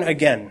born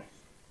again.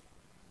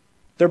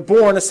 They're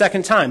born a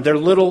second time. They're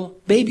little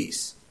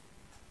babies.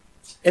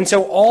 And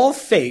so all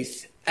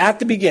faith at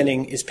the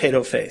beginning is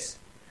paedo-faith.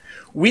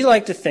 We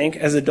like to think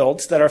as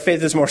adults that our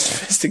faith is more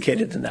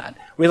sophisticated than that.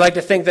 We like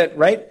to think that,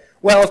 right?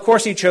 Well, of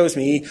course he chose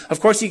me.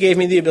 Of course he gave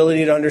me the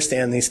ability to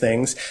understand these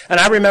things. And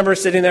I remember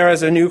sitting there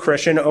as a new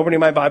Christian, opening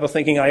my Bible,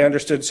 thinking I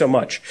understood so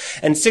much.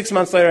 And 6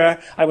 months later,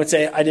 I would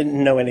say I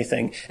didn't know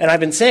anything. And I've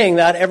been saying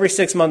that every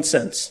 6 months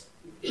since.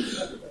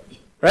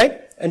 Right?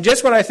 And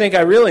just when I think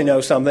I really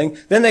know something,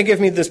 then they give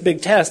me this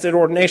big test at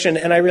ordination,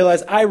 and I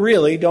realize I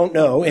really don't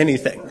know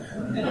anything.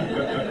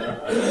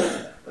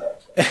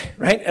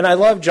 Right? And I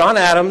love John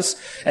Adams,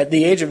 at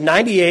the age of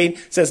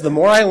 98, says, the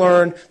more I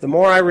learn, the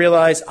more I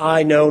realize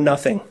I know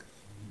nothing.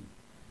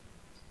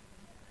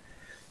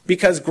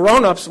 Because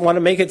grown-ups want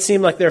to make it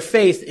seem like their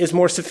faith is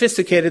more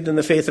sophisticated than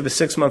the faith of a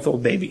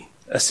 6-month-old baby,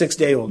 a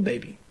 6-day-old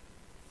baby.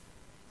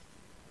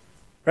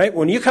 Right?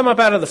 When you come up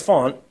out of the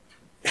font,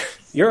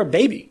 you're a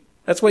baby.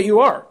 That's what you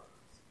are.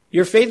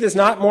 Your faith is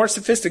not more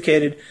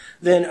sophisticated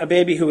than a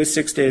baby who is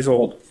 6 days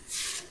old.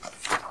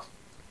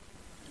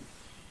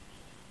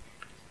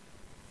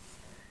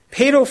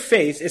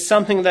 Paedo-faith is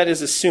something that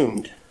is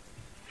assumed.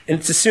 And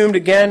it's assumed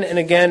again and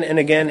again and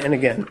again and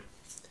again.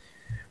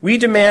 We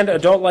demand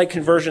adult-like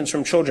conversions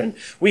from children.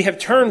 We have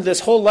turned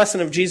this whole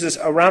lesson of Jesus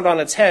around on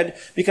its head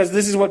because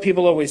this is what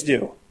people always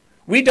do.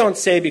 We don't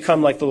say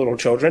become like the little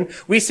children.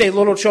 We say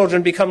little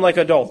children become like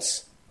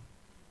adults.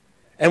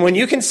 And when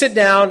you can sit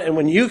down and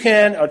when you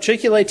can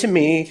articulate to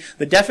me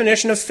the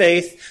definition of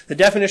faith, the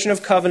definition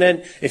of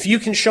covenant, if you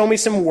can show me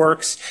some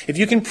works, if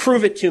you can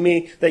prove it to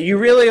me that you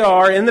really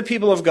are in the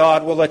people of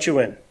God, we'll let you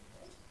in.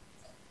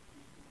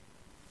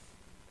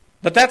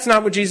 But that's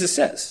not what Jesus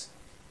says.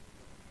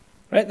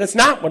 Right? That's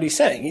not what he's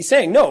saying. He's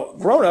saying, no,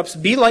 grown-ups,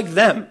 be like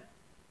them.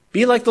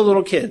 Be like the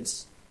little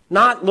kids.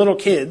 Not little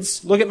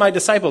kids. Look at my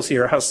disciples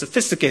here, how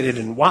sophisticated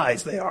and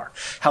wise they are.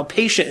 How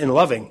patient and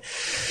loving.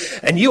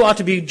 And you ought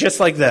to be just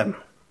like them.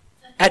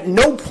 At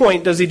no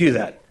point does he do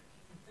that.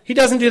 He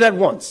doesn't do that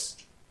once.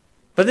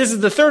 But this is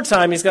the third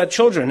time he's got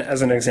children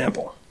as an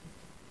example.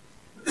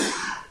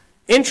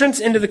 Entrance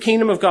into the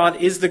kingdom of God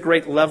is the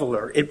great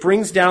leveler. It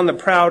brings down the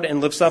proud and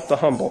lifts up the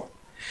humble.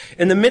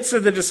 In the midst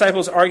of the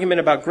disciples' argument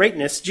about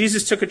greatness,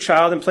 Jesus took a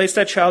child and placed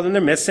that child in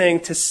their midst,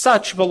 saying, to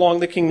such belong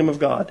the kingdom of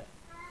God.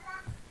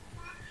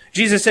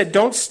 Jesus said,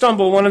 don't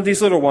stumble one of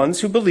these little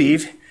ones who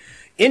believe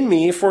in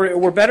me, for it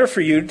were better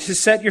for you to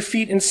set your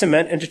feet in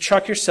cement and to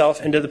chuck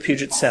yourself into the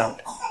Puget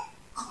Sound.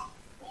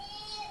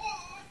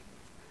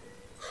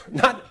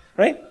 Not,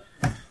 right?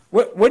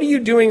 What are you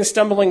doing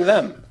stumbling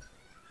them?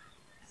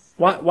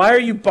 Why are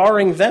you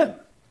barring them?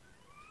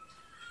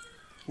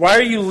 Why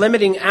are you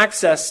limiting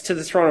access to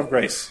the throne of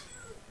grace?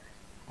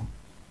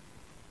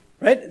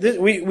 Right?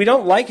 We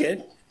don't like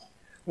it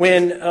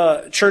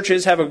when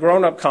churches have a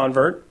grown-up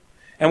convert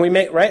and we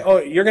make, right? Oh,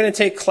 you're going to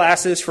take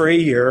classes for a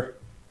year.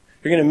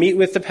 You're going to meet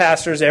with the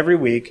pastors every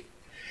week.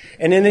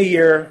 And in a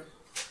year,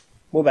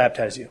 we'll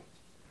baptize you.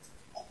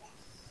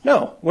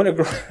 No.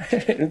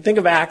 Think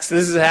of Acts.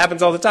 This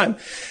happens all the time.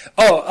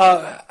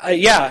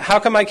 Yeah, how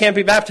come I can't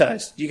be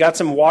baptized? You got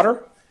some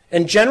water?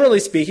 And generally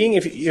speaking,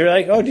 if you're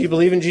like, oh, do you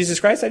believe in Jesus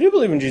Christ? I do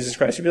believe in Jesus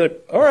Christ. You'd be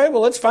like, all right,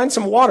 well, let's find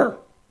some water.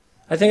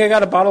 I think I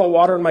got a bottle of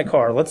water in my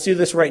car. Let's do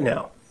this right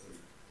now.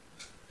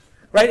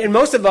 Right? And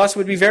most of us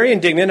would be very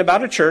indignant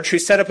about a church who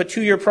set up a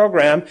 2-year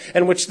program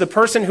in which the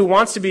person who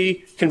wants to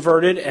be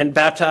converted and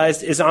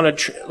baptized is on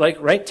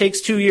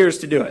takes 2 years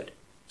to do it.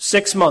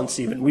 6 months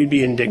even, we'd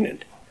be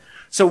indignant.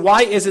 So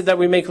why is it that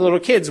we make little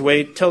kids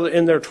wait till they're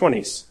in their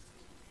 20s?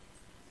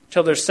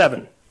 Till they're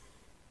 7?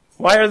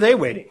 Why are they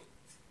waiting?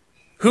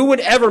 Who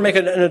would ever make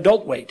an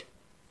adult wait?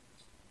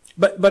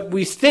 But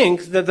we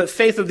think that the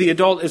faith of the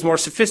adult is more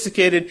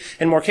sophisticated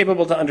and more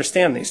capable to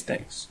understand these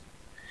things.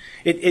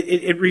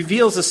 It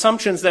reveals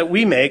assumptions that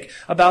we make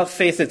about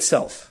faith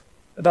itself,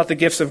 about the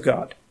gifts of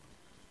God.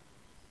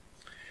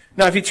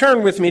 Now, if you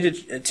turn with me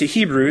to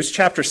Hebrews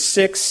chapter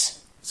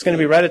 6, it's going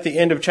to be right at the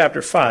end of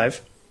chapter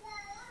 5.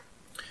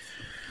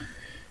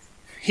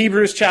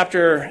 Hebrews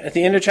at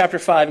the end of chapter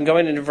 5 and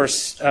going into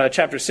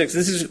chapter 6,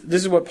 this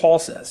is what Paul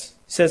says.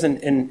 He says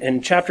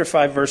in chapter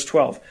 5, verse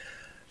 12,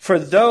 for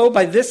though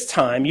by this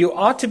time you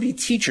ought to be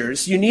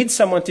teachers, you need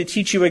someone to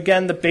teach you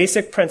again the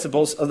basic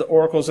principles of the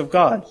oracles of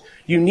God.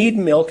 You need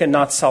milk and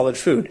not solid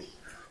food.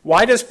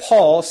 Why does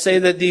Paul say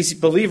that these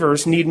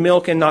believers need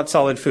milk and not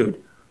solid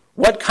food?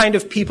 What kind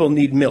of people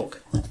need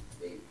milk?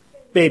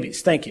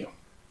 Babies. Thank you.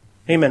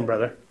 Amen,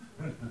 brother.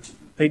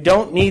 They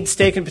don't need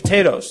steak and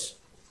potatoes.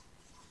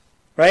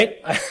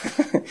 Right?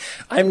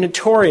 I'm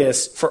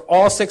notorious for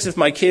all 6 of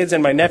my kids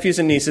and my nephews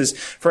and nieces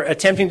for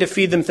attempting to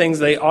feed them things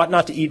they ought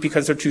not to eat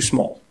because they're too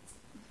small.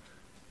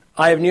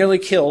 I have nearly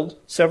killed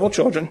several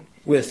children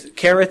with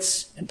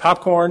carrots and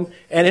popcorn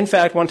and, in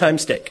fact, one time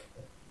steak.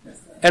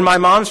 And my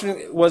mom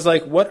was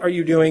like, what are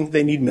you doing?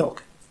 They need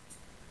milk.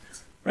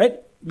 Right?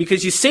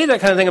 Because you say that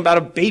kind of thing about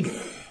a baby.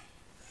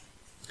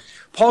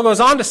 Paul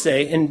goes on to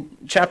say in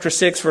chapter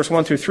 6, verse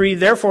 1 through 3,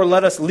 therefore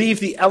let us leave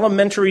the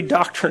elementary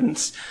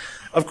doctrines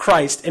of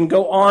Christ and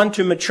go on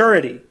to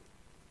maturity,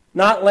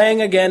 not laying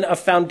again a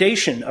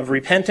foundation of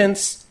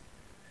repentance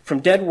from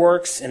dead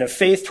works and of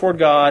faith toward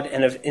God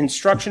and of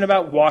instruction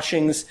about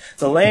washings,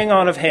 the laying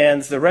on of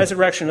hands, the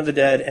resurrection of the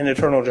dead, and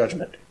eternal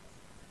judgment.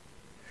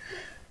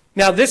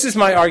 Now, this is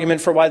my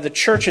argument for why the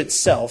church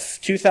itself,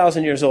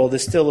 2,000 years old,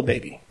 is still a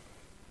baby.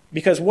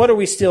 Because what are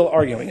we still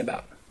arguing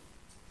about?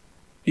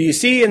 Do you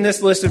see in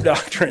this list of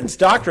doctrines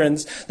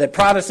that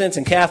Protestants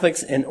and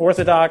Catholics and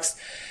Orthodox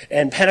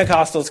and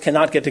Pentecostals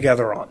cannot get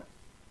together on?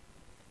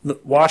 The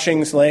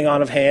washings, laying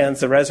on of hands,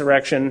 the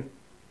resurrection,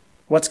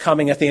 what's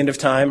coming at the end of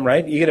time,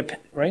 right? You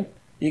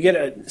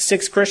get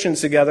 6 Christians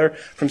together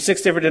from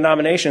 6 different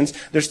denominations.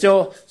 They're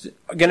still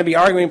going to be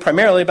arguing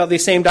primarily about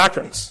these same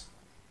doctrines.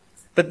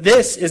 But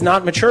this is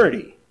not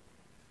maturity.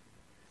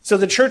 So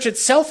the church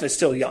itself is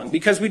still young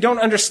because we don't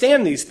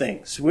understand these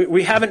things.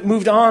 We haven't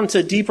moved on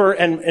to deeper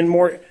and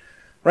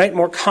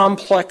more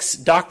complex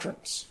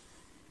doctrines.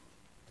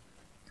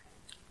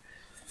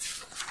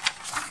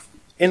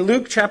 In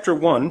Luke chapter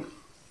 1,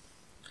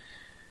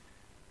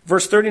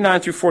 Verse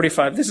 39 through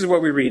 45, this is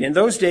what we read. In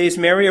those days,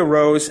 Mary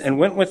arose and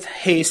went with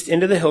haste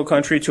into the hill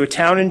country to a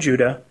town in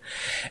Judah,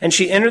 and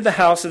she entered the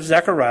house of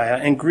Zechariah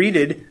and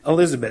greeted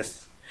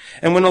Elizabeth.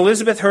 And when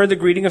Elizabeth heard the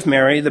greeting of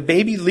Mary, the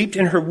baby leaped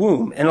in her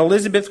womb, and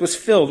Elizabeth was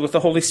filled with the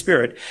Holy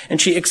Spirit. And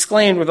she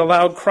exclaimed with a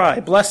loud cry,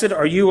 "Blessed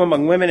are you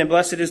among women, and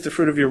blessed is the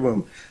fruit of your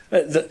womb."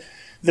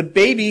 The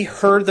baby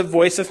heard the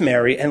voice of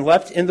Mary and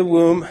leapt in the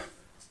womb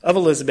of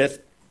Elizabeth.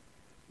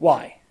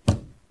 Why?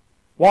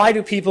 Why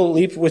do people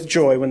leap with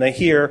joy when they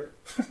hear,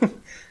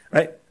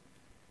 right?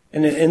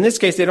 And in this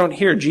case, they don't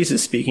hear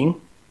Jesus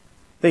speaking.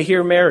 They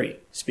hear Mary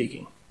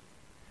speaking.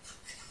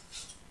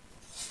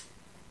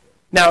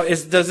 Now,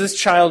 does this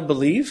child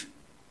believe?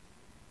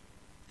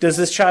 Does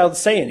this child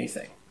say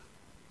anything?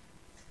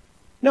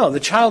 No, the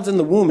child's in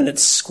the womb and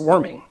it's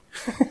squirming.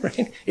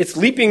 Right? It's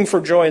leaping for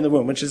joy in the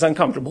womb, which is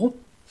uncomfortable.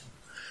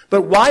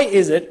 But why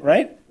is it,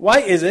 right? Why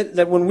is it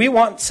that when we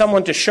want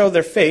someone to show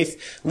their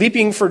faith,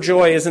 leaping for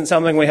joy isn't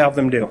something we help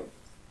them do?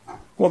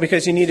 Well,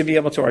 because you need to be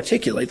able to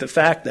articulate the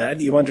fact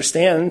that you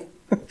understand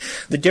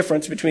the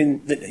difference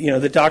between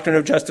the doctrine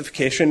of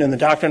justification and the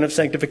doctrine of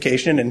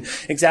sanctification, and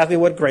exactly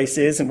what grace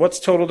is and what's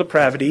total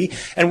depravity.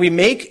 And we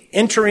make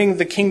entering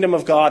the kingdom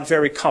of God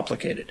very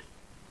complicated.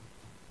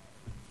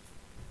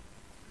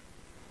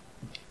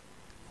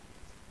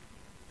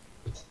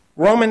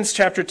 Romans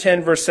chapter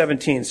 10, verse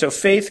 17. So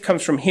faith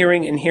comes from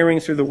hearing, and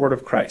hearing through the word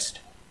of Christ.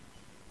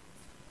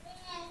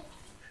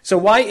 So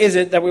why is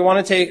it that we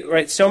want to take,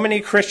 right, so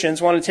many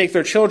Christians want to take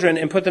their children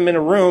and put them in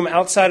a room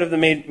outside of the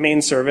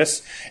main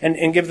service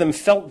and give them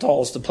felt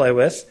dolls to play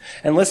with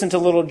and listen to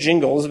little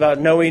jingles about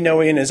Noe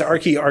and his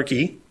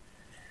Arky.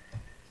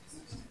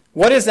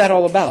 What is that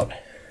all about?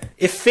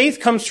 If faith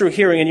comes through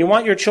hearing and you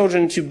want your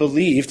children to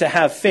believe, to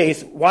have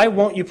faith, why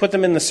won't you put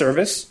them in the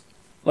service,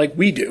 like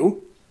we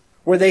do,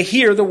 where they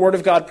hear the word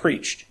of God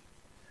preached?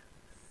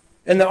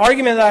 And the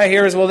argument that I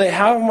hear is, well,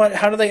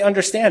 how do they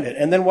understand it?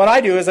 And then what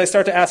I do is I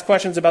start to ask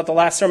questions about the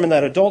last sermon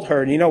that adult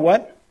heard. And you know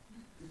what?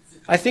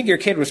 I think your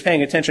kid was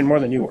paying attention more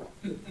than you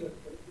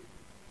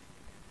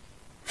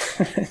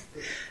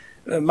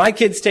were. My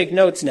kids take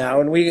notes now,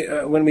 and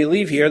when we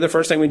leave here, the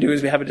first thing we do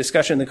is we have a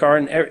discussion in the car,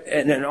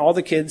 and all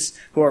the kids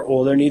who are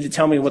older need to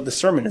tell me what the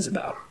sermon is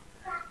about.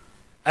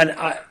 And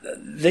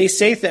they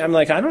say things, I'm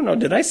like, I don't know,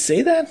 did I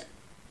say that?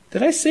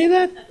 Did I say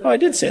that? Oh, I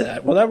did say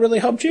that. Well, that really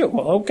helped you.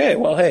 Well, okay.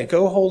 Well, hey,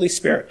 go Holy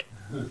Spirit.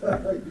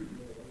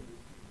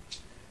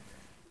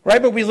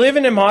 Right? But we live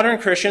in modern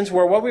Christians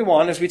where what we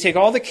want is we take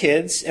all the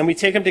kids and we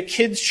take them to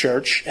kids'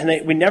 church,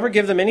 and we never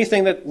give them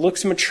anything that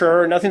looks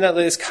mature, nothing that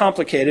is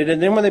complicated.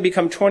 And then when they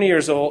become 20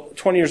 years old,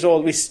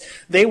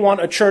 they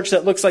want a church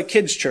that looks like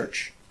kids'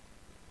 church.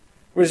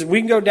 Whereas we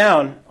can go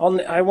down,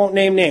 I won't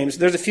name names.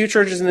 There's a few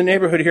churches in the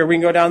neighborhood here. We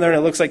can go down there and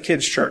it looks like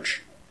kids'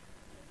 church.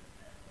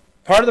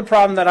 Part of the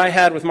problem that I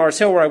had with Mars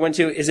Hill, where I went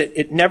to, is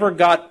it never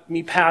got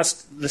me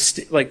past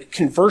the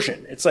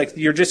conversion. It's like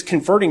you're just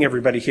converting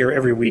everybody here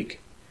every week.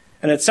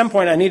 And at some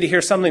point, I need to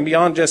hear something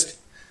beyond just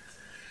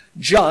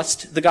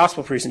the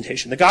gospel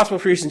presentation. The gospel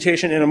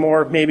presentation in a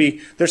more,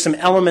 maybe there's some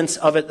elements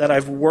of it that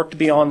I've worked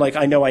beyond, like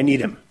I know I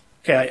need him.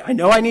 Okay, I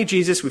know I need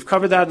Jesus. We've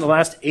covered that in the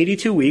last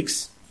 82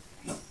 weeks.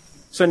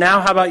 So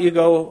now how about you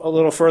go a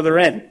little further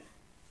in?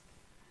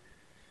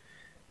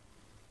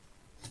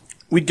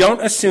 We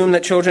don't assume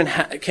that children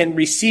can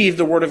receive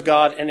the word of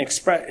God and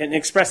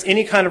express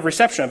any kind of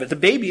reception of it. The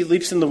baby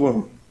leaps in the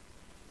womb.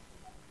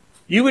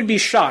 You would be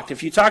shocked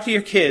if you talk to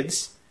your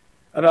kids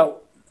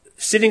about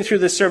sitting through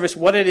this service,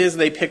 what it is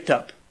they picked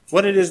up,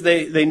 what it is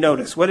they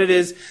noticed, what it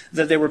is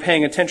that they were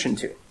paying attention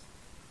to.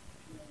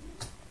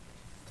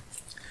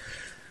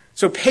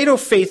 So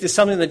paedofaith is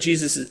something that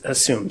Jesus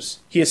assumes.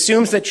 He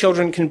assumes that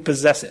children can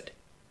possess it.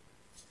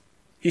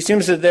 He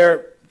assumes that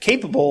they're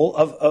capable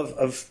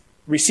of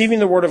receiving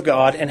the word of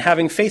God and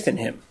having faith in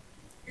him.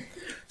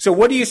 So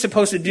what are you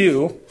supposed to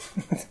do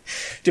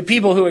to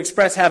people who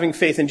express having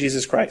faith in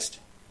Jesus Christ?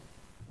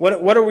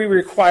 What are we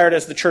required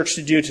as the church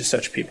to do to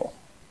such people?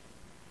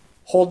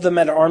 Hold them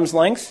at arm's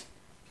length?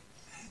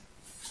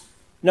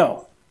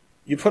 No.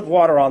 You put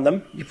water on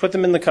them, you put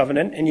them in the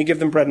covenant, and you give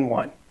them bread and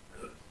wine.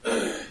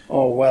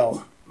 Oh,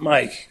 well,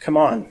 Mike, come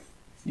on.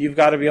 You've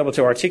got to be able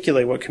to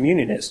articulate what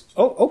communion is.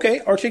 Oh,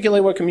 okay,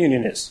 articulate what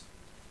communion is.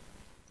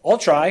 I'll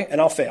try, and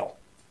I'll fail.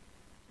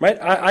 Right?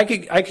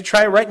 I could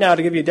try right now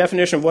to give you a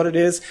definition of what it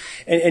is,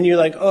 and you're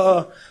like,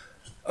 oh,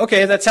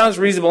 okay, that sounds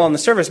reasonable on the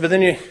surface, but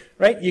then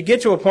you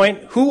get to a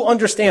point, who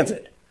understands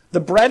it? The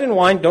bread and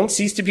wine don't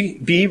cease to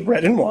be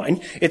bread and wine.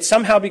 It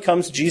somehow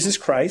becomes Jesus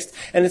Christ,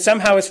 and it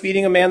somehow is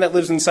feeding a man that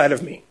lives inside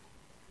of me.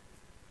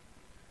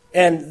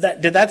 And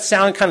did that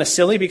sound kind of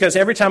silly? Because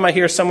every time I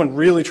hear someone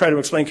really try to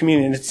explain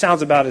communion, it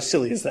sounds about as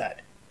silly as that.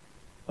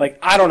 Like,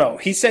 I don't know.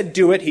 He said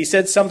do it. He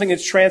said something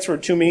is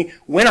transferred to me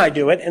when I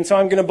do it, and so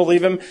I'm going to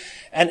believe him,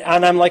 and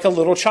I'm like a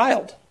little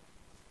child.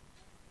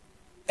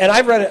 And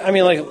I've read it,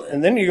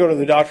 and then you go to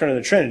the doctrine of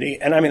the Trinity,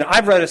 and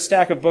I've read a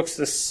stack of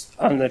books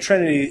on the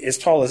Trinity as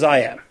tall as I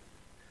am.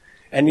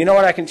 And you know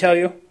what I can tell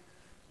you?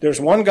 There's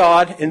one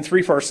God in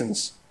three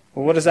persons.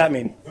 Well, what does that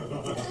mean?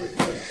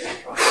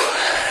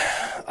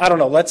 I don't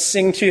know, let's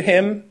sing to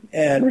him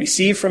and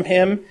receive from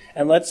him,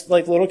 and let's,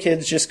 like little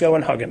kids, just go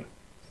and hug him.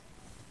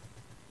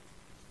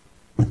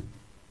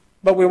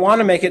 But we want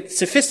to make it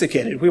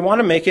sophisticated. We want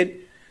to make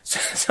it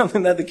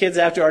something that the kids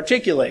have to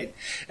articulate.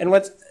 And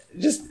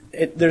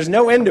there's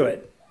no end to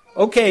it.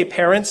 Okay,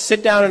 parents,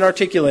 sit down and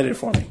articulate it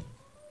for me.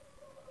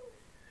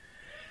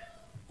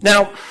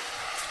 Now,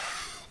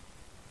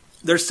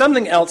 there's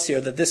something else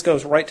here that this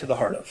goes right to the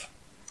heart of.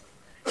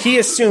 He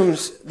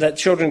assumes that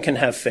children can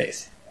have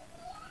faith.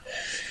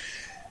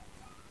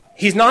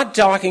 He's not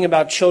talking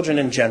about children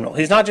in general.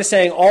 He's not just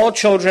saying all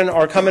children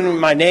are coming in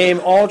my name,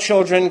 all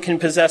children can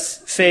possess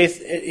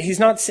faith.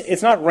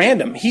 It's not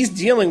random. He's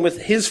dealing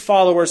with his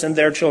followers and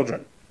their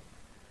children.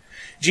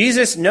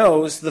 Jesus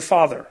knows the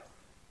Father.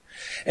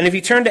 And if you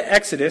turn to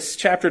Exodus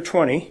chapter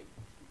 20,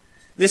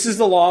 this is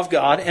the law of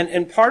God.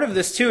 And part of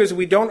this, too, is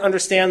we don't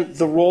understand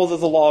the role that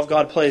the law of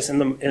God plays in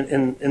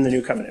the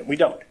new covenant. We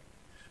don't.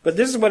 But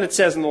this is what it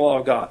says in the law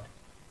of God.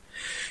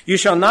 You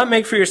shall not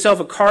make for yourself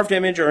a carved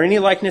image or any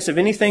likeness of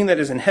anything that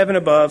is in heaven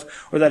above,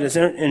 or that is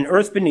in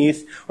earth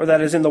beneath, or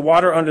that is in the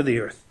water under the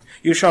earth.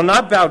 You shall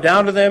not bow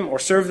down to them or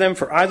serve them,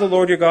 for I, the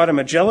Lord your God, am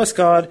a jealous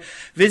God,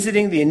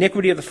 visiting the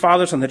iniquity of the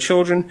fathers on the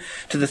children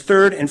to the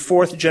third and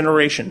fourth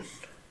generation,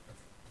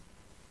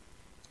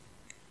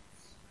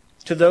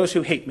 to those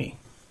who hate me,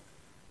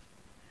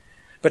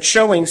 but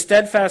showing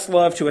steadfast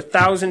love to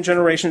 1,000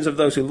 generations of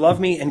those who love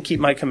me and keep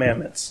my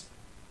commandments.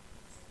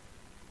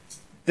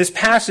 This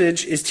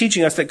passage is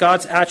teaching us that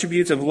God's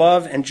attributes of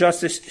love and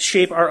justice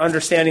shape our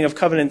understanding of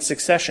covenant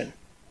succession.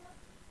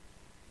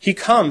 He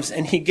comes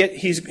and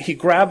he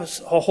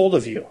grabs a hold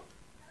of you.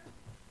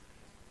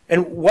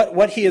 And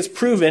what he has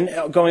proven,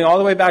 going all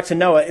the way back to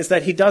Noah, is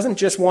that he doesn't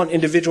just want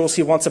individuals,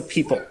 he wants a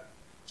people.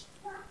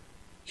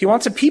 He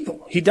wants a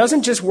people. He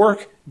doesn't just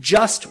work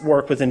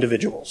with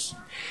individuals.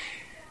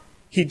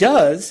 He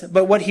does,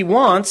 but what he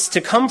wants to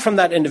come from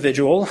that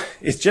individual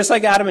is just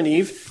like Adam and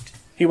Eve.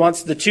 He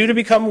wants the two to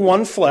become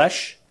one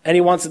flesh, and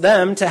he wants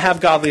them to have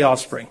godly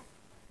offspring.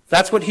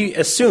 That's what he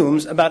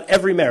assumes about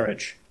every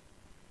marriage,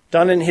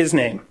 done in his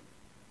name.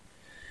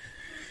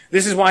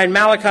 This is why in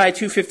Malachi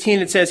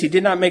 2:15 it says, he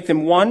did not make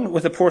them one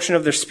with a portion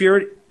of their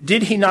spirit.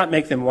 Did he not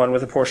make them one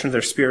with a portion of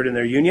their spirit in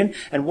their union?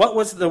 And what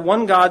was the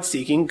one God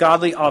seeking?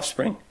 Godly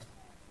offspring.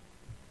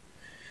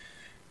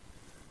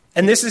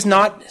 And this is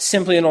not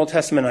simply an Old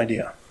Testament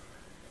idea.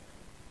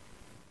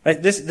 Right?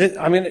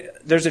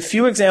 There's a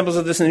few examples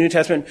of this in the New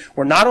Testament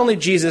where not only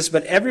Jesus,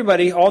 but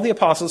everybody, all the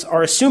apostles,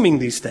 are assuming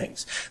these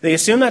things. They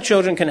assume that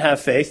children can have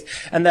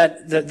faith, and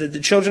that the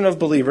children of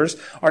believers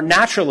are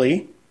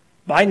naturally,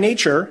 by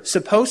nature,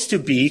 supposed to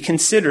be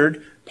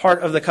considered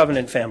part of the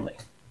covenant family.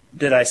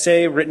 Did I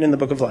say written in the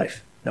book of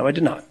life? No, I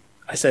did not.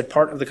 I said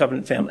part of the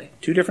covenant family.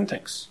 Two different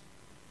things.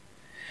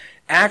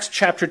 Acts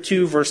chapter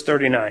 2, verse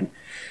 39.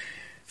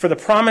 For the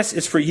promise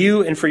is for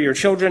you and for your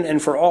children and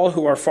for all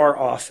who are far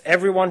off,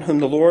 everyone whom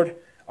the Lord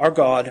our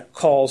God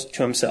calls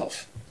to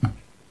himself.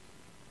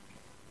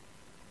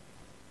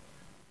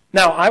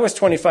 Now, I was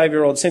a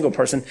 25-year-old single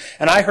person,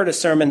 and I heard a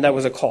sermon that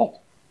was a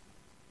call.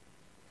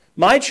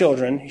 My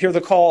children hear the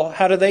call.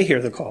 How do they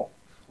hear the call?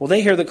 Well,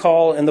 they hear the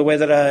call in the way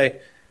that I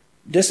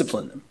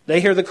discipline them.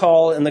 They hear the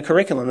call in the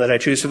curriculum that I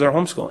choose for their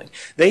homeschooling.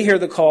 They hear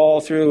the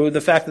call through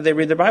the fact that they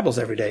read their Bibles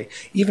every day,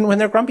 even when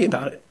they're grumpy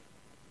about it.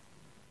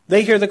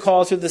 They hear the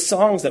call through the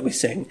songs that we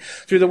sing,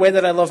 through the way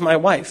that I love my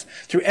wife,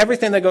 through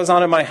everything that goes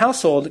on in my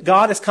household.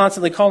 God is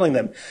constantly calling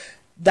them.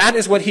 That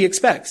is what he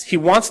expects. He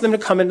wants them to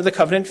come into the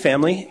covenant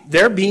family.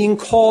 They're being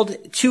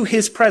called to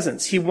his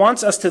presence. He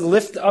wants us to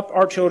lift up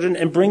our children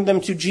and bring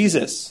them to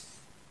Jesus.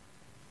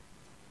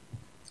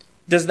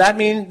 Does that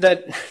mean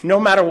that no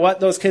matter what,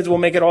 those kids will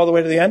make it all the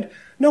way to the end?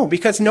 No,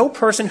 because no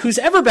person who's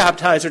ever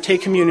baptized or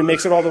take communion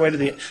makes it all the way to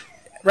the end.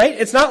 Right?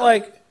 It's not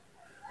like,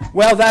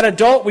 well, that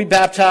adult we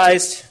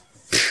baptized,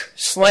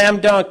 slam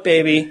dunk,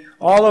 baby.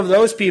 All of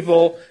those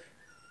people,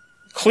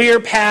 clear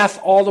path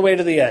all the way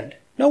to the end.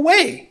 No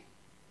way.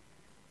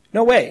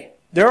 No way.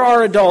 There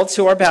are adults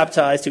who are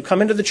baptized, who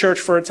come into the church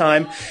for a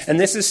time, and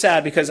this is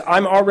sad because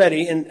I'm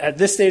already, at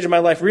this stage of my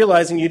life,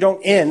 realizing you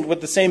don't end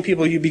with the same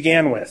people you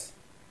began with.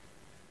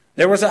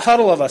 There was a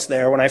huddle of us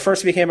there when I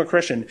first became a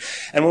Christian,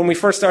 and when we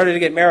first started to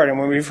get married, and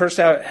when we first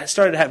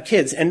started to have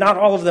kids, and not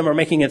all of them are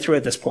making it through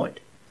at this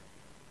point.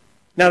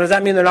 Now, does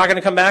that mean they're not going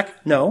to come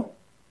back? No.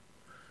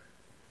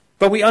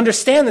 But we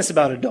understand this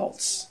about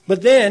adults.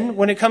 But then,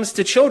 when it comes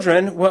to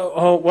children,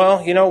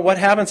 what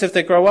happens if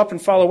they grow up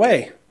and fall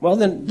away? Well,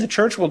 then the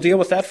church will deal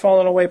with that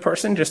fallen away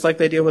person just like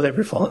they deal with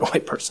every fallen away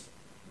person.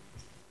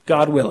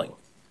 God willing.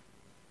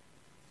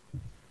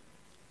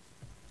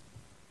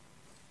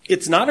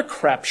 It's not a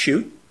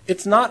crapshoot.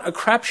 It's not a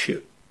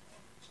crapshoot.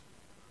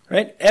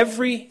 Right?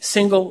 Every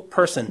single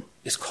person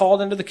is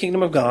called into the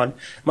kingdom of God,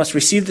 must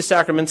receive the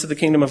sacraments of the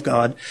kingdom of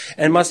God,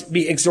 and must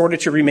be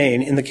exhorted to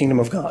remain in the kingdom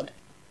of God.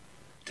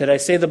 Did I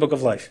say the book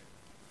of life?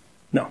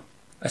 No.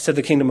 I said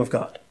the kingdom of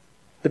God,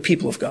 the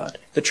people of God,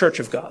 the church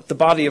of God, the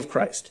body of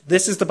Christ.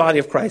 This is the body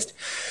of Christ.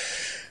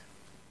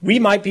 we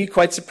might be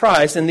quite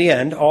surprised in the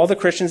end, all the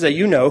Christians that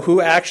you know,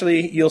 who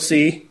actually you'll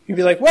see, you'll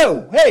be like,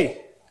 whoa,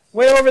 hey,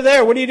 way over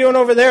there, what are you doing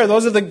over there?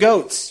 Those are the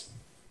goats.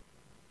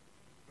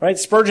 Right?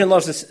 Spurgeon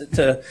loves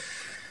to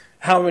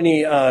how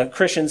many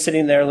Christians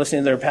sitting there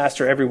listening to their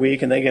pastor every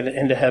week, and they get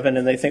into heaven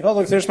and they think, oh,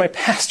 look, there's my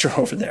pastor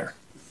over there.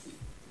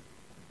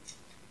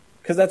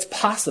 Because that's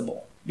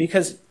possible.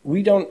 Because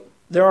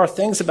there are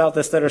things about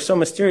this that are so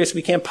mysterious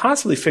we can't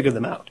possibly figure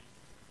them out.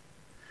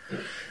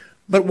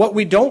 But what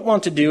we don't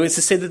want to do is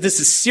to say that this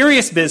is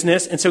serious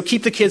business, and so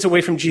keep the kids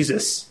away from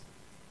Jesus.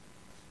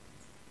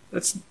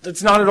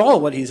 That's not at all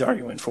what he's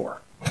arguing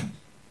for.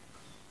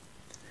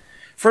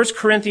 1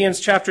 Corinthians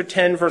chapter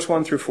 10, verse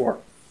 1 through 4.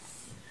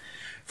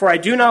 For I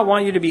do not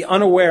want you to be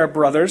unaware,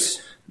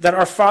 brothers, that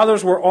our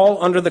fathers were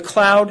all under the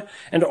cloud,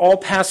 and all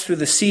passed through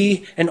the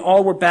sea, and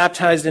all were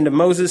baptized into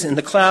Moses in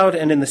the cloud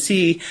and in the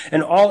sea,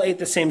 and all ate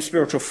the same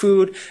spiritual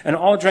food, and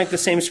all drank the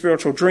same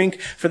spiritual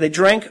drink, for they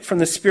drank from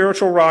the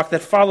spiritual rock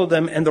that followed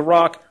them, and the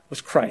rock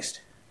was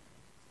Christ.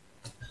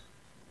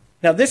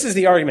 Now this is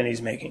the argument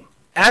he's making.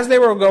 As they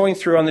were going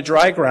through on the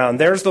dry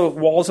ground, there's the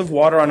walls of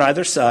water on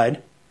either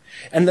side,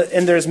 and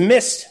there's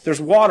mist,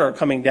 there's water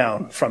coming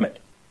down from it.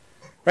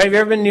 Right? Have you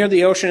ever been near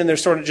the ocean and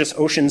there's sort of just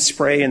ocean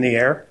spray in the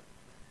air?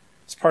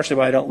 It's partially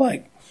why I don't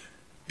like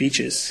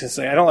beaches. It's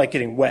like I don't like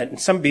getting wet. And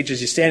some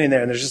beaches, you're standing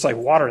there and there's just like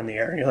water in the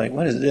air. And you're like,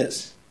 what is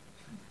this?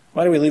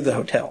 Why do we leave the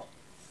hotel?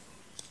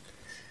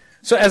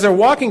 So as they're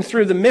walking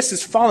through, the mist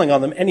is falling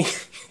on them. And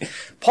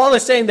Paul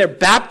is saying they're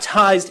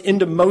baptized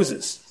into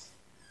Moses.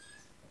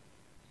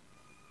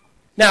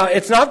 Now,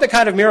 it's not the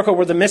kind of miracle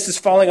where the mist is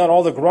falling on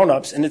all the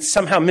grown-ups and it's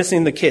somehow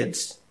missing the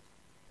kids.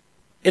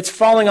 It's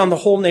falling on the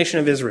whole nation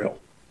of Israel.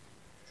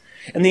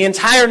 And the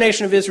entire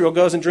nation of Israel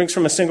goes and drinks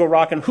from a single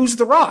rock. And who's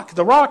the rock?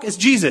 The rock is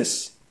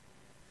Jesus.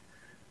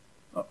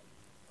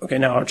 Okay,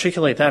 now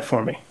articulate that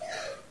for me.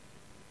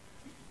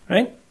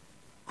 Right?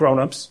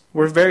 Grown-ups,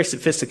 we're very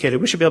sophisticated.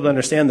 We should be able to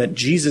understand that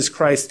Jesus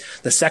Christ,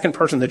 the second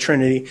person of the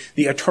Trinity,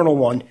 the eternal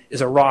one,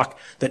 is a rock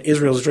that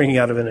Israel is drinking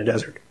out of in a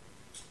desert.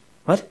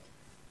 What?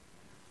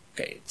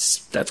 Okay,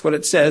 that's what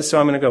it says, so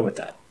I'm going to go with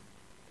that.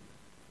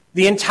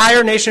 The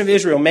entire nation of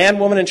Israel, man,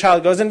 woman, and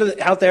child, goes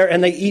out there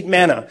and they eat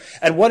manna.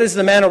 And what does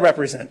the manna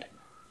represent?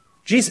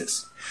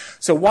 Jesus.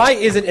 So why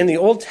is it in the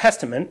Old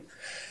Testament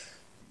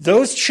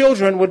those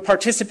children would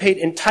participate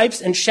in types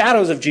and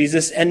shadows of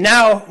Jesus, and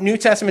now New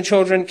Testament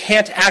children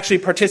can't actually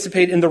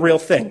participate in the real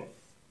thing?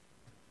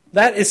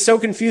 That is so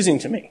confusing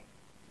to me.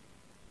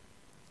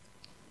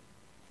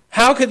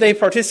 How could they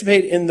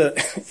participate in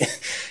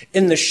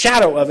the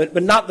shadow of it,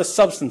 but not the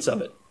substance of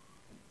it?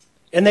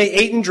 And they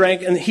ate and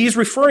drank, and he's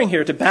referring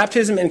here to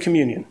baptism and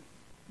communion.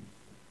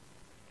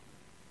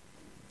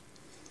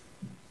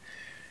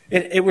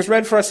 It was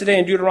read for us today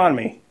in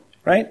Deuteronomy,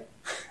 right?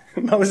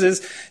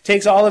 Moses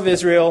takes all of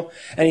Israel,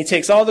 and he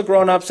takes all the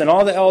grown-ups and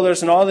all the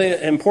elders and all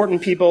the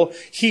important people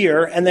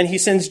here, and then he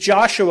sends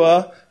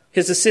Joshua,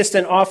 his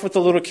assistant, off with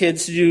the little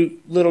kids to do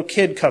little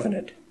kid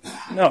covenant.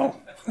 No,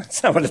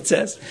 that's not what it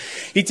says.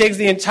 He takes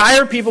the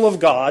entire people of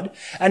God,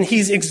 and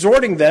he's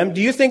exhorting them.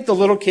 Do you think the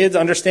little kids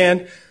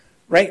understand?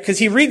 Right? Because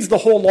he reads the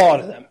whole law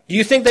to them. Do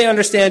you think they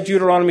understand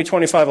Deuteronomy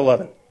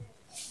 25:11?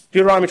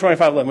 Deuteronomy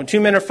 25:11. When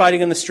two men are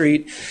fighting in the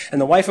street, and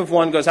the wife of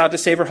one goes out to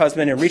save her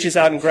husband and reaches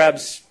out and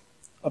grabs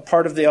a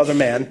part of the other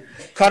man,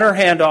 cut her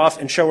hand off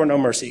and show her no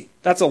mercy.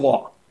 That's a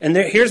law. And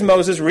here's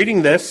Moses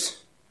reading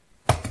this,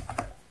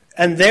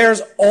 and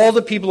there's all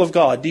the people of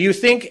God. Do you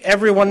think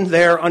everyone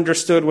there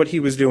understood what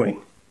he was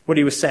doing, what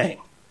he was saying?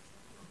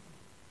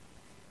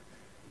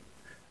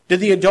 Did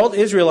the adult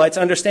Israelites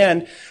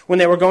understand when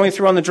they were going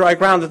through on the dry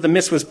ground that the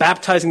mist was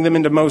baptizing them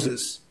into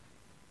Moses?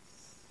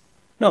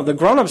 No, the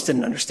grown-ups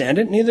didn't understand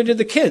it. Neither did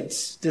the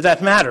kids. Did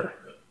that matter?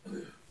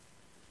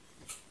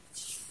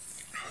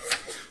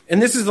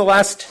 And this is the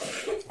last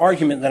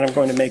argument that I'm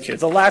going to make here.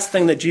 The last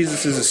thing that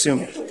Jesus is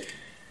assuming.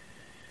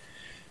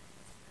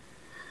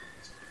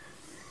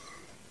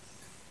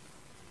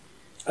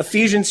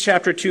 Ephesians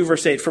chapter 2,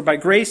 verse 8. For by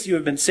grace you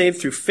have been saved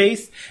through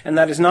faith, and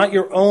that is not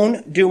your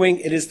own doing,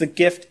 it is the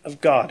gift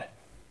of God.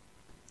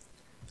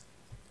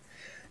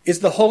 Is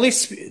the Holy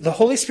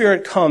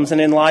Spirit comes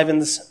and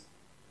enlivens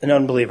an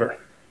unbeliever.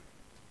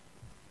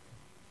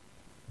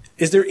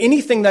 Is there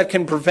anything that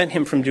can prevent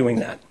him from doing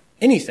that?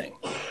 Anything?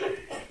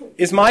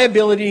 Is my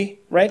ability,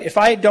 right? If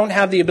I don't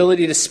have the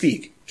ability to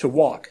speak, to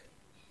walk,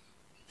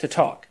 to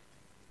talk,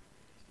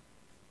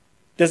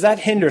 does that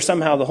hinder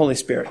somehow the Holy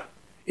Spirit?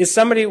 Is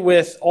somebody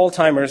with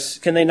Alzheimer's,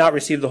 can they not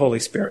receive the Holy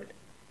Spirit?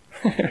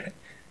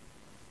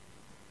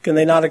 Can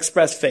they not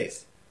express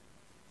faith?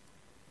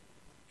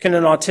 Can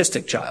an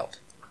autistic child?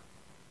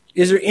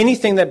 Is there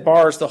anything that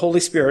bars the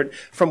Holy Spirit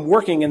from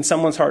working in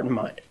someone's heart and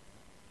mind?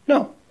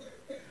 No.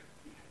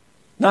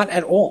 Not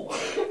at all.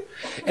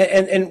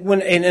 And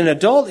when an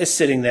adult is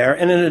sitting there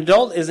and an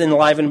adult is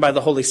enlivened by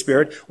the Holy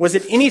Spirit, was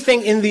it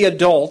anything in the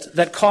adult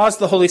that caused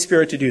the Holy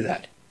Spirit to do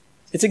that?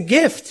 It's a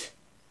gift.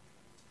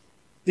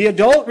 The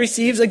adult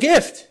receives a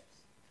gift.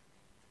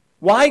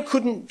 Why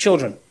couldn't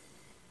children?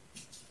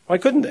 Why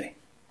couldn't they?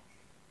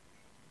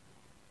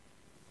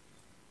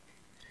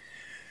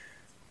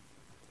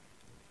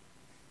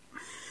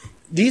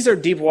 these are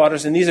deep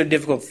waters and these are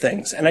difficult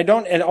things. And I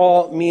don't at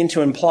all mean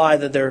to imply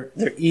that they're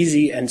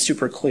easy and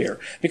super clear,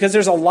 because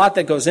there's a lot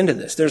that goes into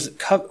this.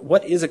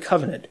 What is a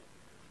covenant?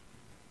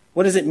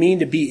 What does it mean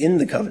to be in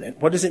the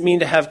covenant? What does it mean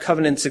to have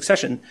covenant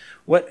succession?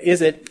 What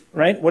is it,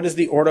 right? What is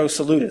the Ordo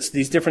Salutis?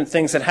 These different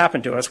things that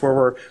happen to us where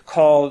we're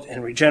called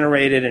and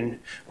regenerated and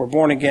we're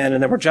born again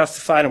and then we're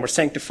justified and we're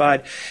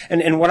sanctified.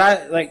 And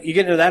you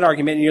get into that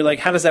argument and you're like,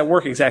 how does that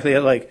work exactly?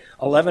 At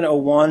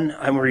 1101,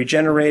 I'm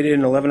regenerated,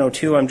 and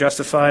 1102, I'm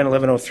justified, and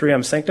 1103,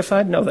 I'm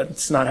sanctified? No,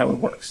 that's not how it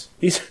works.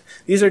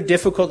 These are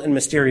difficult and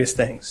mysterious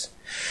things.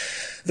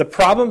 The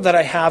problem that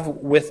I have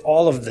with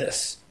all of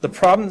this, the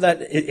problem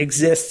that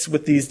exists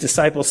with these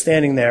disciples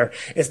standing there,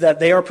 is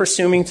that they are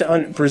presuming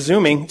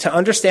to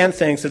understand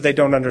things that they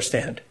don't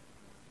understand.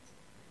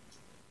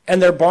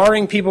 And they're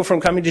barring people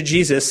from coming to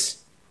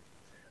Jesus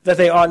that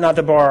they ought not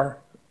to bar.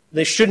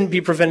 They shouldn't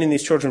be preventing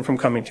these children from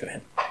coming to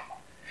him.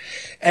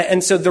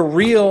 And so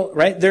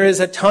there is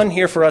a ton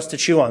here for us to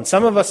chew on.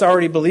 Some of us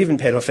already believe in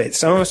paedophate.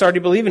 Some of us already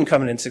believe in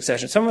covenant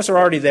succession. Some of us are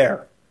already there.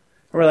 And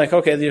we're like,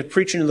 okay, they're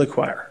preaching to the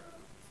choir.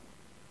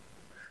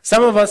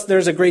 Some of us,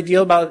 there's a great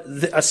deal about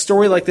a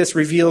story like this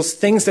reveals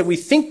things that we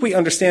think we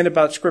understand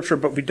about Scripture,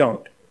 but we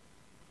don't.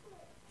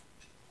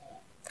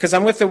 Because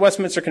I'm with the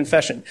Westminster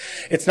Confession.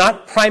 It's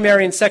not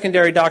primary and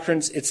secondary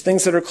doctrines. It's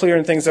things that are clear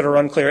and things that are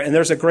unclear. And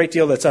there's a great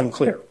deal that's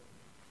unclear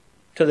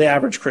to the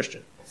average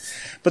Christian.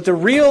 But the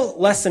real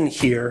lesson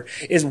here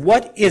is,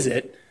 what is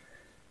it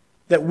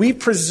that we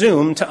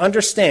presume to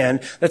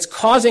understand that's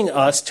causing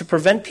us to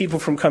prevent people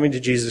from coming to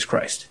Jesus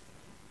Christ?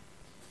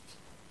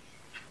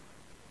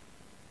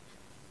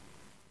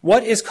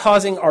 What is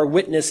causing our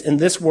witness in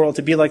this world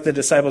to be like the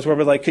disciples, where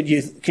we're like, can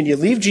you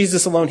leave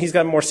Jesus alone? He's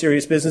got more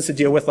serious business to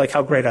deal with, like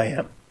how great I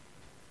am.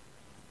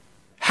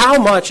 How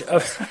much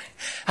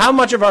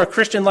of our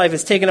Christian life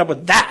is taken up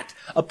with that,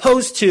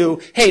 opposed to,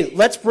 hey,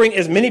 let's bring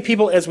as many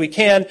people as we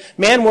can,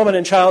 man, woman,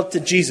 and child, to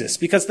Jesus,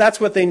 because that's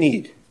what they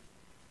need.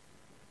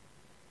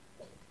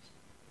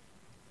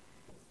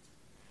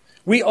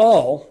 We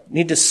all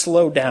need to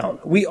slow down.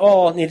 We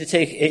all need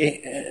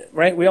to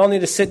we all need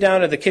to sit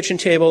down at the kitchen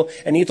table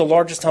and eat the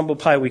largest humble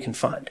pie we can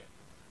find.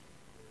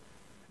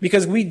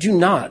 Because we do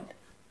not.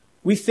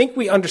 We think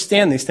we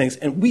understand these things,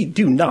 and we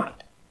do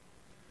not.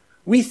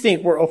 We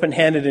think we're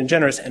open-handed and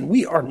generous, and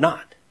we are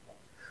not.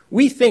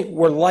 We think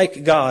we're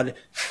like God,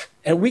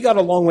 and we got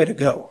a long way to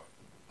go.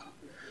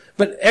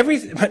 But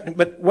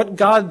what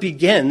God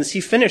begins, he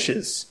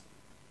finishes.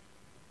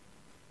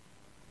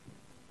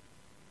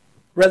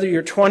 Whether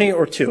you're 20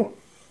 or 2,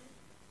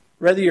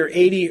 whether you're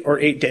 80 or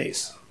 8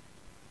 days.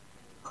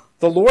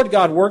 The Lord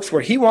God works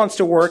where he wants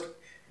to work,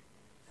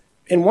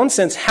 in one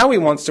sense, how he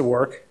wants to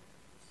work,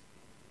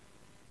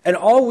 and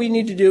all we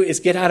need to do is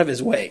get out of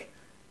his way.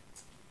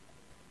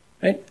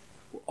 Right?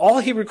 All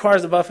he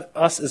requires of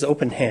us is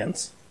open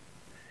hands.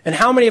 And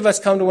how many of us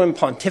come to him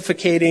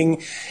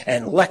pontificating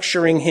and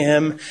lecturing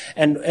him?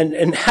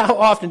 And how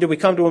often do we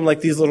come to him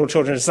like these little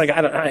children? It's like,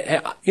 I'm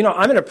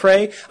going to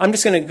pray. I'm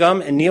just going to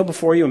come and kneel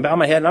before you and bow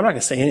my head, and I'm not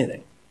going to say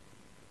anything.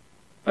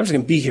 I'm just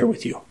going to be here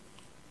with you.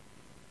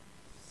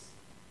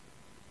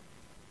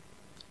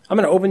 I'm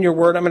going to open your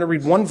word. I'm going to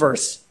read one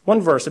verse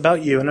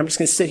about you, and I'm just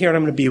going to sit here and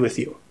I'm going to be with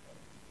you.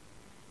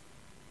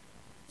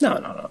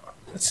 No.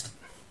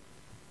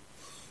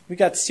 We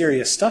got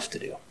serious stuff to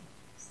do.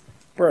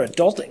 We're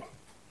adulting.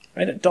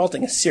 Right?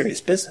 Adulting is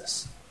serious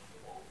business.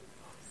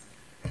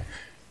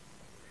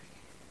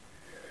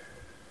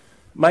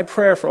 My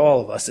prayer for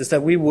all of us is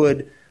that we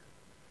would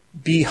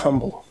be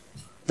humble,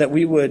 that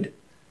we would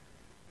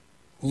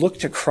look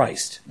to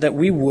Christ, that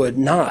we would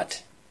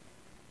not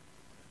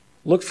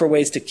look for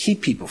ways to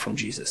keep people from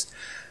Jesus,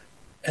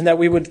 and that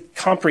we would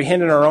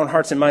comprehend in our own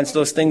hearts and minds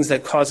those things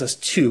that cause us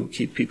to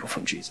keep people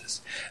from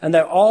Jesus, and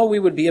that all we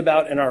would be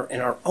about in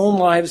our own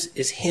lives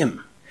is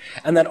him.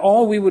 And that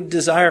all we would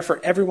desire for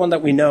everyone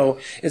that we know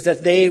is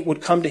that they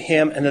would come to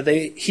him, and that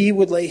he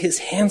would lay his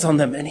hands on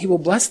them and he will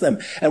bless them.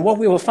 And what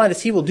we will find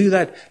is he will do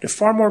that to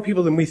far more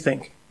people than we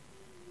think.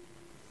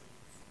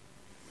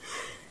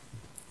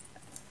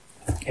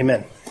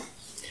 Amen.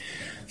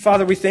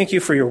 Father, we thank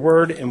you for your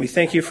word, and we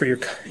thank you for your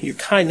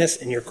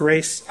kindness and your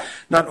grace,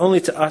 not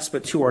only to us,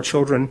 but to our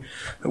children.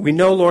 We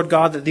know, Lord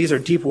God, that these are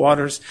deep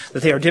waters,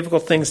 that they are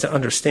difficult things to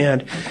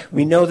understand.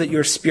 We know that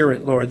your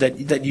Spirit, Lord,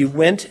 that you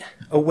went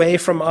away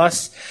from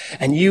us,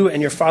 and you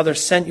and your Father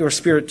sent your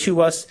Spirit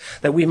to us,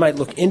 that we might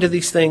look into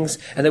these things,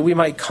 and that we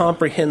might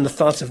comprehend the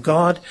thoughts of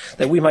God,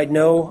 that we might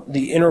know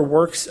the inner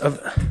works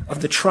of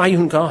the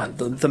triune God,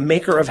 the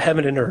maker of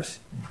heaven and earth.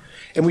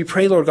 And we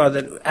pray, Lord God,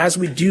 that as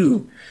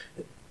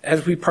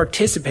we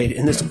participate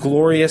in this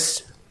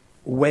glorious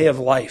way of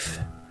life,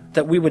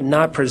 that we would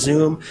not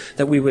presume,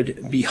 that we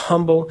would be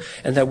humble,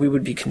 and that we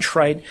would be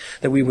contrite,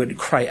 that we would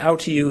cry out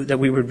to you, that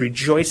we would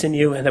rejoice in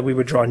you, and that we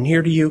would draw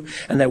near to you,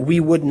 and that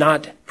we would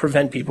not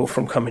prevent people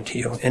from coming to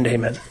you. And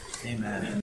amen. Amen.